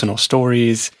personal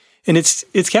stories and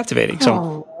it's captivating.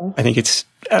 So I think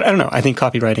I don't know. I think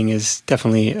copywriting is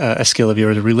definitely a skill of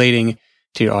yours. Relating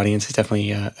to your audience is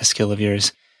definitely a skill of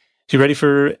yours. So you ready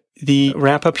for the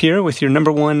wrap up here with your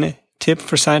number one tip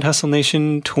for Side Hustle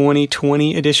Nation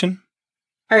 2020 edition?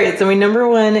 All right. So my number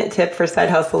one tip for Side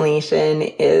Hustle Nation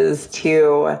is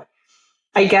to,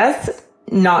 I guess,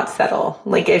 not settle.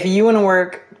 Like if you want to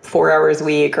work 4 hours a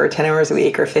week or 10 hours a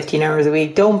week or 15 hours a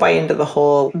week, don't buy into the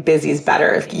whole busy's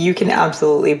better. You can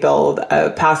absolutely build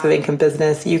a passive income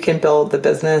business. You can build the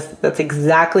business that's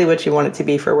exactly what you want it to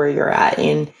be for where you're at.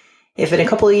 And if in a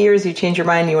couple of years you change your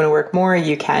mind, you want to work more,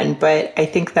 you can. But I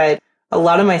think that a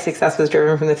lot of my success was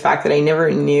driven from the fact that I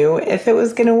never knew if it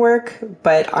was going to work,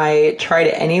 but I tried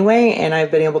it anyway. And I've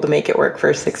been able to make it work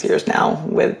for 6 years now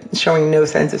with showing no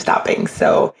signs of stopping.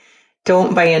 So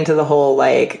don't buy into the whole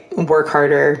like work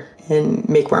harder and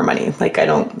make more money. Like I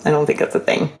don't think that's a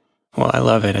thing. Well, I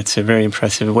love it. It's very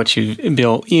impressive what you've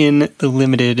built in the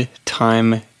limited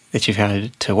time that you've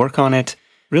had to work on it.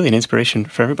 Really an inspiration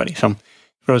for everybody. So,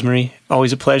 Rosemary,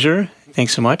 always a pleasure.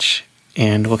 Thanks so much,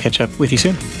 and we'll catch up with you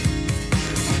soon.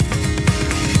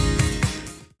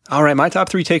 All right, my top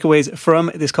 3 takeaways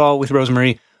from this call with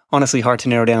Rosemary. Honestly, hard to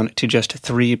narrow down to just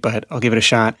 3, but I'll give it a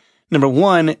shot. Number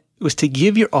 1 was to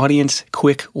give your audience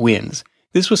quick wins.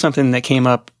 This was something that came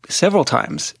up several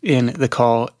times in the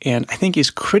call and I think is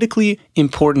critically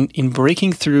important in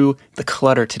breaking through the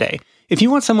clutter today. If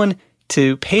you want someone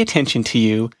to pay attention to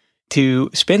you,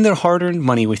 to spend their hard-earned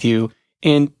money with you,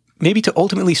 and maybe to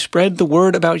ultimately spread the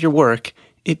word about your work,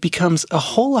 it becomes a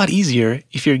whole lot easier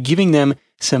if you're giving them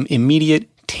some immediate,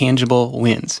 tangible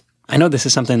wins. I know this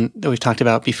is something that we've talked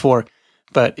about before,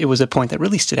 but it was a point that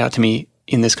really stood out to me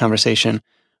in this conversation.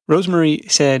 Rosemary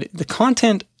said the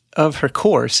content of her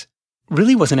course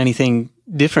really wasn't anything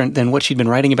different than what she'd been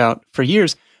writing about for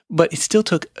years, but it still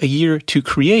took a year to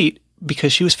create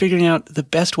because she was figuring out the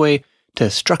best way to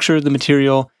structure the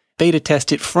material, beta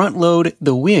test it, front load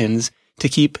the wins to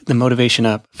keep the motivation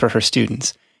up for her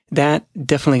students. That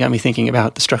definitely got me thinking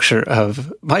about the structure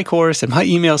of my course and my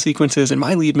email sequences and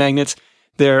my lead magnets.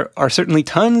 There are certainly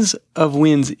tons of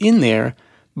wins in there,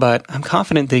 but I'm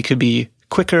confident they could be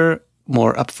quicker,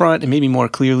 more upfront, and maybe more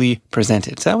clearly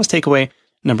presented. So that was takeaway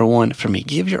number 1 for me.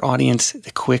 Give your audience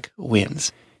the quick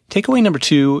wins. Takeaway number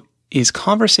 2 is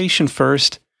conversation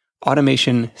first,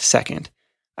 automation second.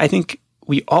 I think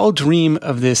we all dream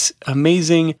of this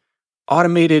amazing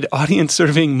automated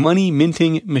audience-serving,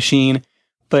 money-minting machine,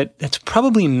 but that's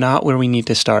probably not where we need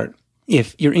to start.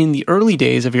 If you're in the early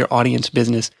days of your audience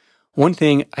business, one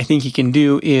thing I think you can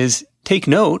do is take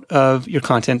note of your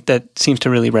content that seems to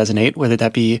really resonate, whether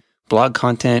that be blog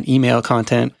content, email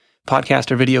content,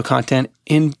 podcast or video content,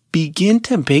 and begin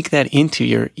to bake that into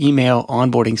your email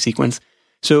onboarding sequence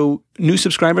so new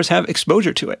subscribers have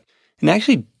exposure to it. And I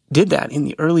actually did that in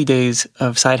the early days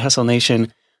of Side Hustle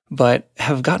Nation, but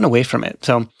have gotten away from it.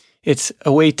 So it's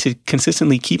a way to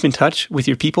consistently keep in touch with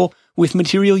your people with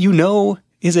material you know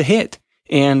is a hit.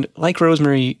 And like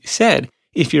Rosemary said,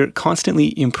 if you're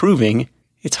constantly improving,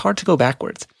 it's hard to go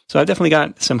backwards. So I've definitely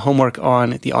got some homework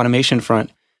on the automation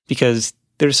front because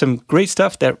there's some great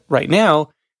stuff that right now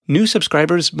new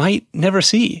subscribers might never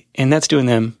see, and that's doing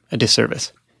them a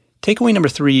disservice. Takeaway number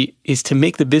 3 is to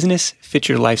make the business fit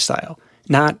your lifestyle,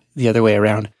 not the other way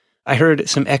around. I heard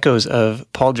some echoes of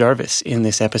Paul Jarvis in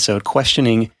this episode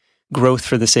questioning growth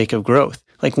for the sake of growth.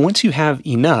 Like once you have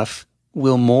enough,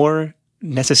 will more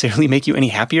necessarily make you any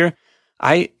happier?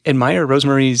 I admire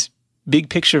Rosemary's big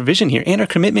picture vision here and her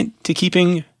commitment to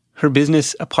keeping her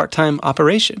business a part-time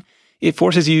operation. It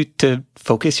forces you to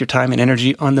focus your time and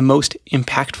energy on the most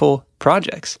impactful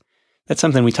projects. That's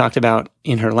something we talked about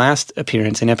in her last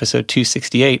appearance in episode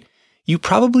 268. you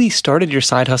probably started your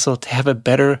side hustle to have a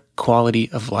better quality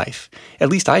of life. At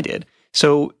least I did.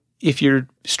 So if you're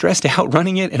stressed out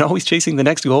running it and always chasing the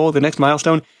next goal, the next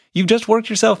milestone, you've just worked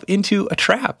yourself into a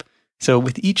trap. So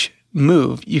with each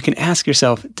move, you can ask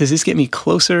yourself, does this get me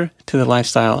closer to the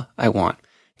lifestyle I want?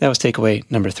 That was takeaway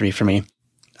number 3 for me.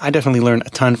 I definitely learned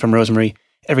a ton from Rosemary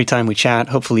every time we chat.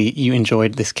 Hopefully you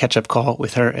enjoyed this catch-up call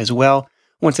with her as well.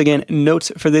 Once again,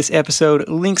 notes for this episode,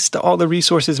 links to all the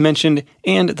resources mentioned,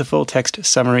 and the full text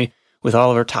summary with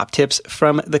all of our top tips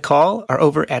from the call are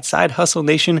over at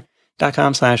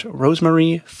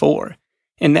sidehustlenation.com/Rosemary4.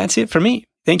 And that's it for me.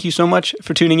 Thank you so much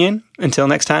for tuning in. Until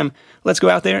next time, let's go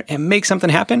out there and make something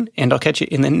happen, and I'll catch you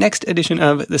in the next edition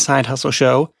of The Side Hustle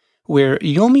Show, where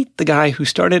you'll meet the guy who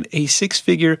started a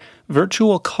 6-figure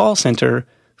virtual call center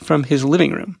from his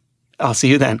living room. I'll see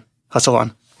you then. Hustle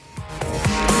on.